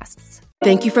podcasts.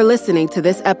 Thank you for listening to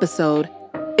this episode.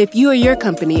 If you or your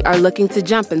company are looking to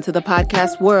jump into the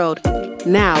podcast world,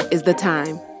 now is the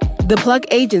time. The Plug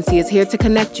Agency is here to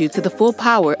connect you to the full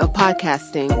power of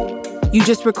podcasting. You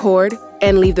just record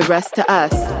and leave the rest to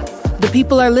us. The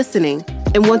people are listening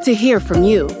and want to hear from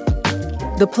you.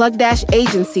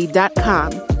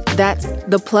 Theplug-agency.com. That's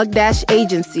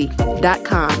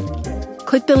theplug-agency.com.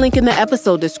 Click the link in the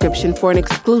episode description for an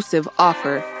exclusive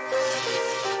offer.